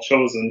that have all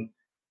chosen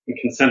and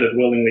consented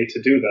willingly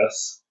to do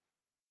this.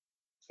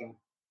 So.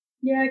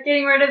 Yeah,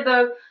 getting rid of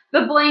the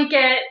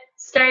blanket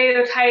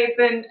stereotype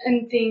and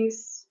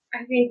things,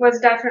 I think, was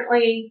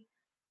definitely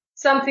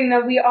something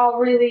that we all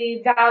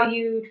really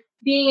valued,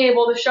 being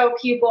able to show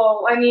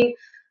people. I mean,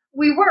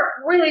 we work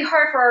really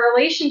hard for our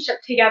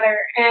relationship together,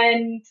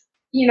 and,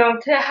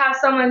 to have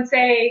someone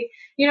say,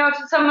 to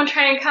someone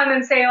try and come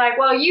and say, like,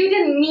 well, you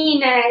didn't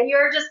mean it,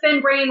 you're just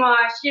been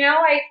brainwashed,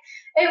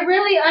 it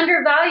really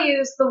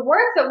undervalues the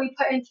work that we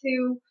put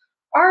into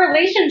our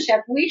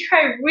relationship. We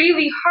try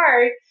really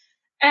hard,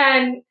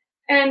 and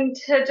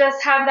to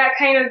just have that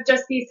kind of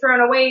just be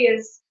thrown away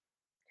is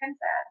kind of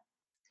sad.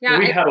 Yeah,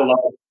 we had a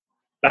lot of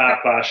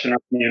backlash in our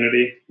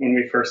community when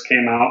we first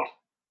came out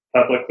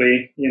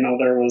publicly. There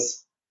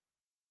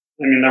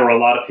were a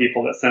lot of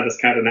people that sent us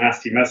kind of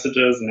nasty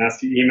messages and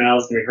nasty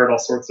emails, and we heard all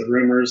sorts of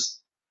rumors,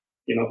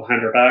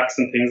 behind our backs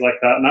and things like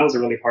that. And that was a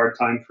really hard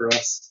time for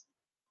us.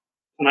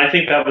 And I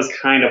think that was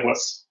kind of what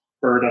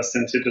spurred us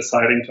into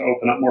deciding to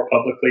open up more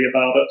publicly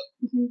about it,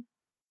 mm-hmm.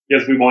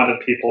 because we wanted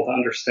people to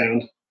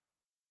understand.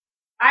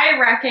 I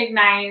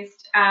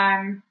recognized,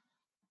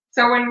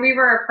 so when we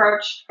were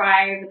approached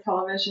by the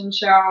television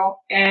show,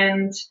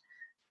 and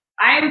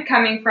I'm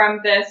coming from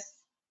this,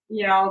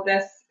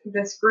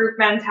 this group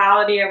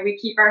mentality of we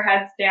keep our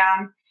heads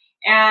down,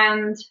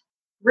 and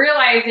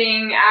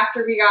realizing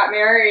after we got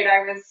married,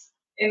 I was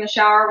in the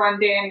shower one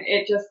day and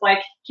it just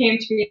came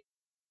to me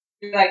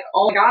like,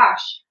 oh my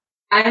gosh,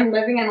 I'm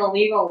living an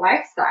illegal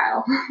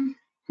lifestyle.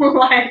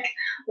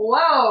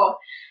 Whoa.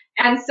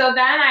 And so then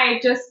I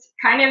just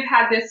kind of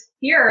had this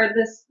fear,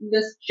 this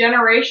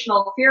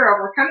generational fear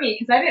overcome me,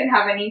 because I didn't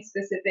have any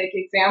specific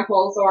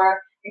examples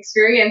or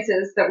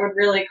experiences that would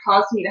really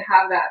cause me to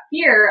have that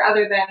fear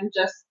other than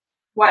just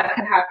what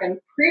had happened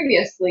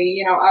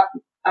previously,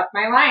 up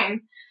my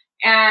line.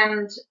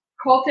 And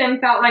Colton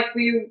felt like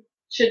we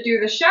should do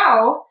the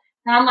show.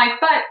 And I'm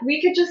like, but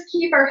we could just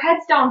keep our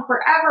heads down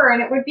forever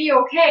and it would be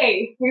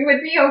okay. We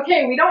would be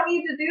okay. We don't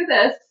need to do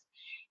this.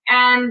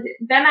 And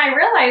then I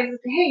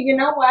realized, hey, you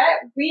know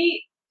what?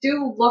 We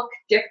do look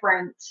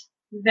different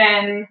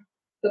than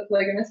the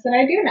polygamists that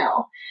I do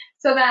know.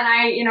 So then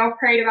I,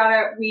 prayed about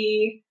it.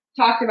 We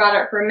talked about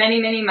it for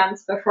many, many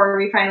months before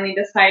we finally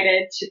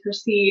decided to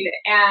proceed.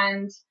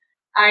 And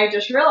I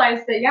just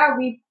realized that, yeah,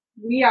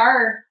 we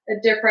are a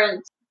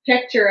different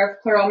picture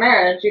of plural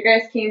marriage. You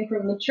guys came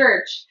from the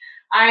church.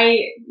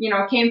 I,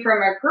 came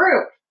from a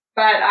group,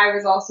 but I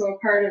was also a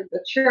part of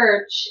the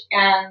church,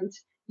 and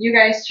you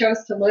guys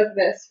chose to live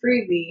this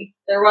freely.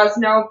 There was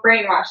no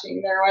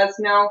brainwashing. There was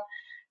no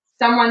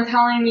someone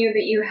telling you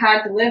that you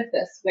had to live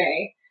this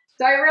way.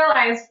 So I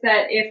realized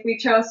that if we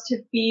chose to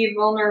be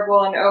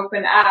vulnerable and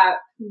open up,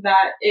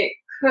 that it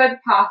could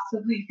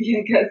possibly be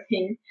a good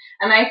thing.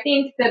 And I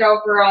think that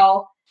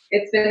overall,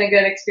 it's been a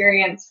good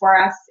experience for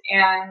us.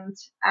 And,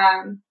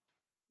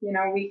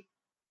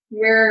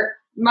 we're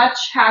much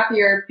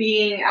happier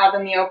being out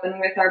in the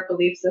open with our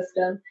belief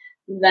system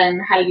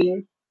than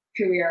hiding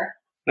who we are.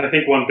 I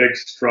think one big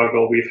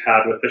struggle we've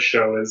had with the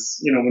show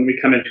is, when we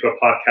come into a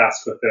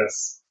podcast with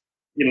this,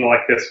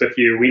 like this with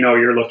you, we know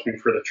you're looking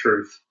for the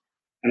truth.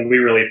 And we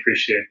really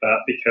appreciate that,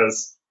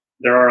 because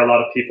there are a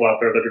lot of people out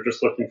there that are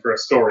just looking for a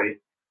story,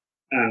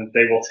 and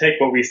they will take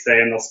what we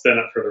say and they'll spin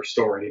it for their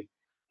story.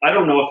 I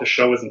don't know if the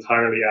show is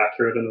entirely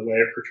accurate in the way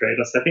it portrayed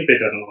us. I think they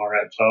did an all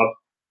right job.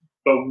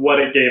 But what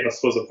it gave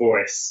us was a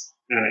voice,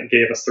 and it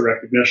gave us the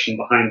recognition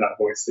behind that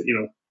voice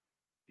that,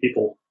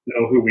 people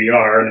know who we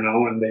are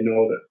now, and they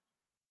know that,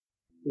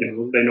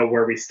 they know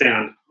where we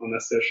stand on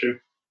this issue.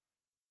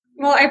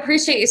 Well, I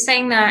appreciate you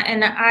saying that.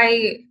 And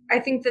I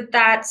think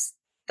that's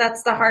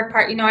the hard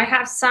part. I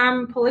have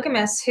some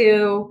polygamists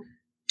who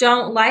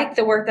don't like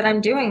the work that I'm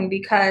doing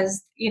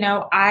because,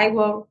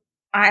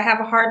 I have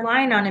a hard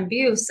line on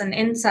abuse and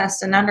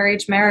incest and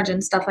underage marriage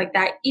and stuff like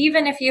that.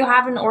 Even if you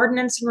have an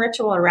ordinance and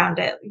ritual around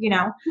it,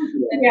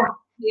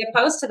 be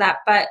opposed to that.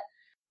 But,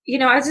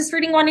 I was just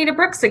reading Juanita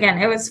Brooks again.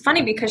 It was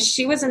funny because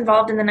she was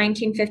involved in the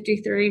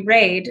 1953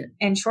 raid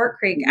in Short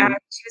Creek. She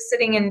was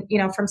sitting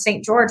in, from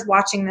St. George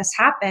watching this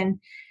happen.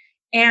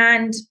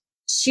 And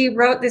she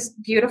wrote this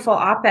beautiful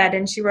op-ed,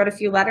 and she wrote a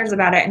few letters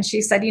about it. And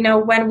she said,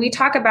 when we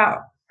talk about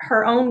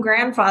her own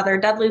grandfather,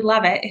 Dudley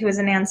Levitt, who is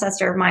an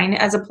ancestor of mine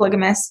as a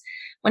polygamist,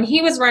 when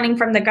he was running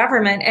from the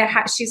government,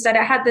 she said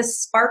it had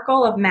this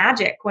sparkle of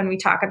magic when we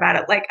talk about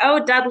it. Like, oh,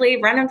 Dudley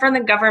running from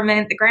the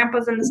government, the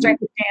grandpa's in the striped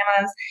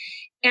pajamas.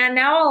 And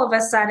now all of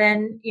a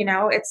sudden,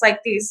 it's like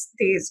these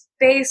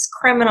base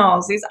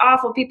criminals, these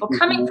awful people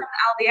coming from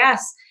the LDS.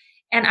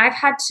 And I've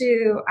had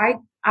to,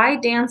 I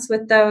dance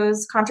with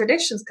those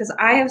contradictions because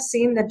I have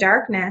seen the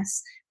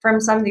darkness from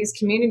some of these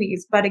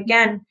communities. But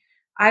again,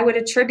 I would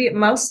attribute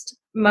most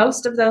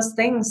of those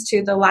things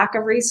to the lack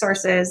of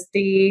resources,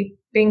 the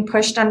being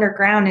pushed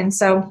underground. And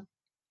so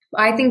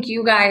I think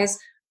you guys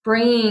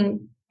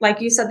bringing, like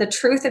you said, the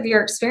truth of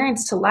your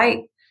experience to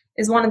light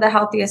is one of the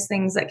healthiest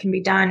things that can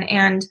be done.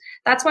 And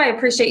that's why I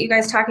appreciate you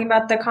guys talking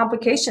about the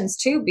complications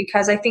too,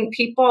 because I think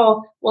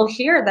people will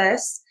hear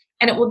this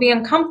and it will be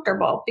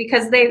uncomfortable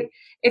because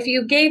if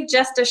you gave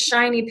just a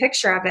shiny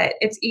picture of it,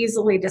 it's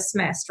easily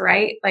dismissed,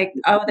 right? Like,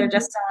 oh, they're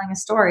just telling a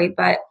story.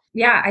 But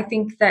yeah, I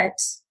think that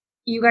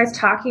you guys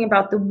talking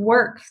about the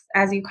work,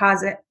 as you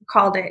called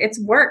it, it's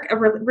work.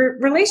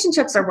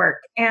 Relationships are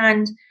work.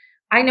 And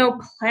I know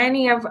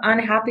plenty of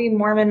unhappy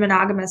Mormon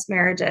monogamous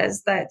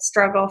marriages that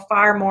struggle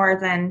far more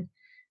than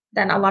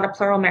a lot of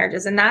plural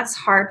marriages. And that's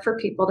hard for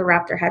people to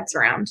wrap their heads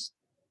around.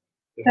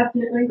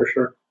 Definitely. For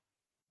sure.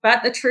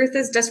 But the truth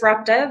is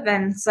disruptive.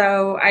 And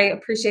so I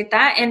appreciate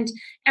that. And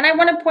I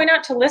want to point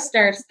out to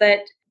listeners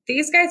that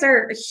these guys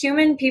are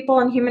human people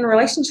and human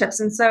relationships.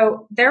 And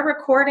so they're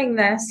recording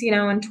this,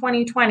 in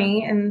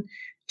 2020 and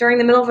during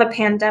the middle of a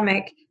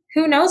pandemic.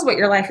 Who knows what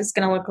your life is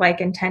going to look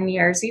like in 10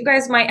 years? You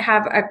guys might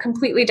have a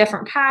completely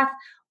different path,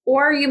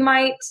 or you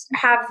might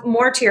have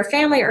more to your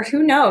family, or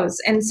who knows?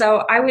 And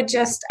so I would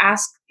just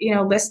ask,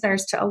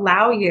 listeners to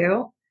allow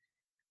you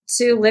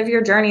to live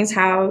your journeys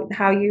how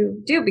you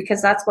do,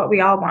 because that's what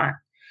we all want.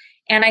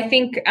 And I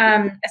think,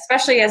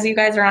 especially as you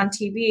guys are on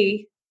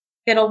TV,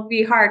 it'll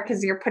be hard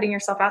because you're putting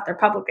yourself out there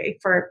publicly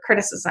for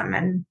criticism.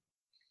 And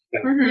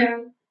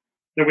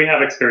Yeah, we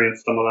have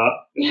experienced some of that.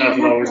 It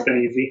hasn't always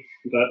been easy,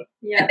 but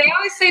yeah, they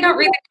always say don't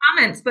read the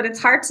comments, but it's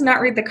hard to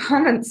not read the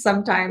comments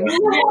sometimes.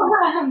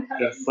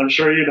 Yes, I'm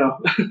sure you know.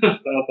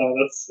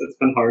 It's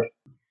been hard.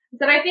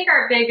 But I think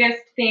our biggest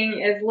thing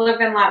is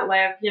live and let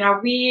live.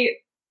 We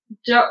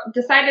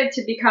decided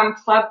to become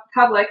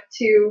public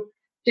to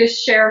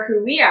just share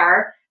who we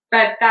are,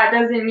 but that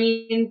doesn't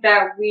mean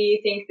that we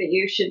think that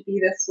you should be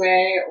this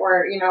way,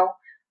 or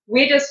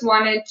we just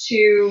wanted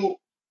to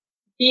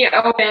be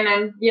open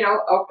and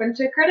open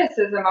to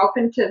criticism,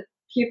 open to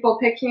people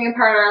picking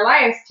apart our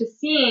lives, to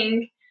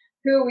seeing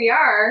who we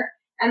are,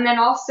 and then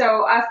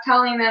also us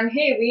telling them,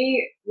 hey,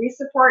 we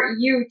support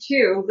you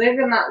too. Live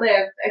and let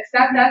live.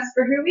 Accept us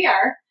for who we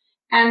are,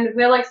 and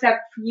we'll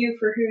accept you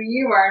for who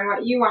you are and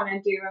what you want to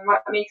do and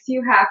what makes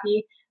you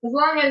happy, as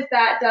long as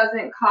that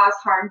doesn't cause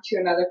harm to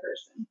another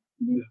person.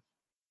 Yeah.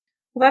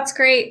 Well, that's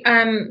great.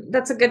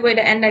 That's a good way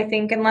to end, I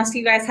think, unless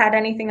you guys had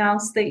anything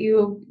else that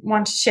you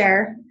want to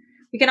share.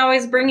 We can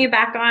always bring you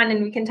back on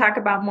and we can talk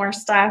about more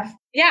stuff.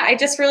 Yeah, I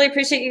just really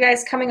appreciate you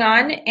guys coming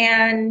on.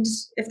 And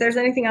if there's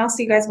anything else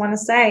you guys want to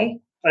say.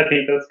 I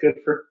think that's good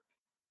for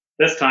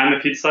this time.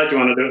 If you decide you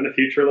want to do it in the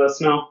future, let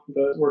us know.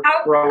 But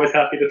we're always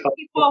happy to talk.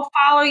 People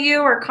follow you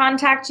or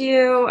contact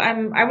you.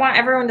 I want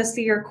everyone to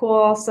see your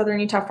cool Southern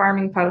Utah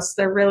farming posts.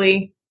 They're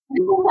really...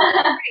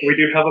 We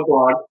do have a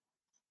blog.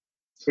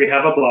 So we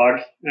have a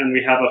blog, and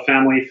we have a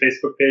family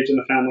Facebook page and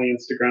a family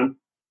Instagram.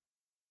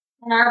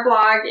 And our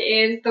blog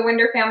is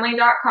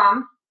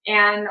thewinderfamily.com.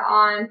 And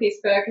on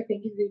Facebook, I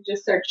think if you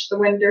just search the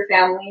Winder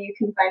family, you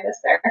can find us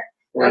there,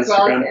 Or as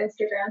well as Instagram.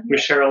 Instagram. We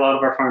share a lot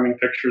of our farming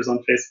pictures on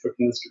Facebook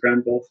and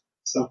Instagram both.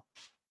 So.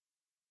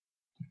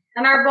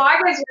 And our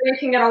blog is where you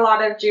can get a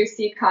lot of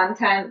juicy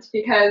content,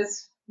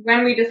 because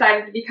when we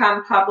decided to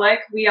become public,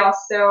 we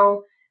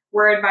also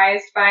were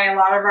advised by a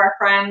lot of our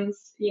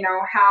friends,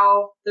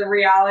 how the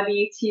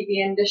reality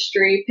TV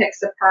industry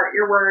picks apart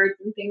your words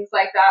and things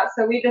like that.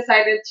 So we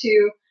decided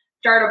to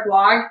start a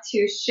blog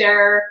to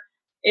share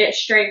it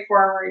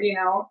straightforward,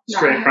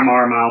 Straight from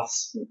our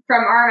mouths.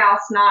 From our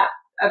mouths, not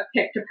a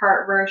picked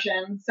apart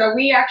version. So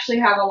we actually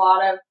have a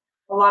lot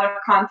of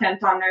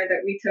content on there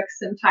that we took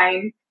some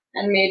time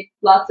and made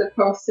lots of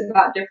posts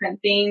about different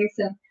things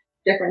and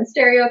different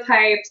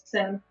stereotypes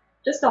and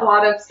just a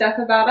lot of stuff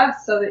about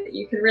us, so that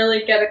you could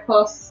really get a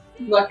close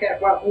look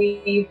at what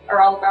we are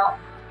all about.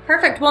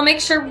 Perfect. We'll make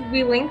sure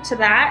we link to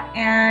that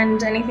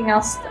and anything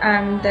else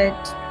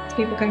that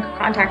people can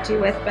contact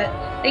you with. But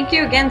thank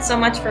you again so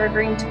much for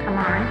agreeing to come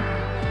on.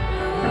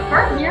 Of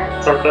course, yeah.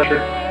 It's our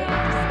pleasure.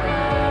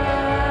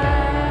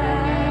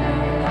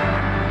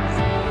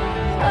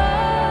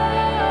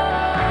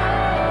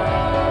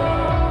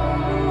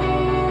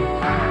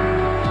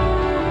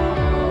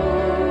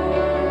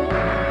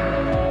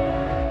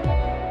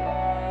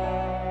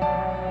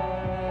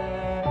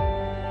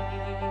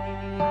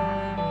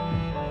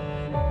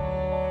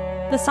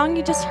 The song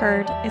you just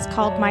heard is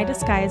called My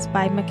Disguise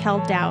by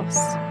Mikkel Dowse.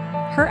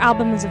 Her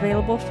album is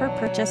available for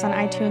purchase on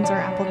iTunes or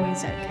Apple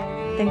Music.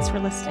 Thanks for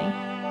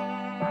listening.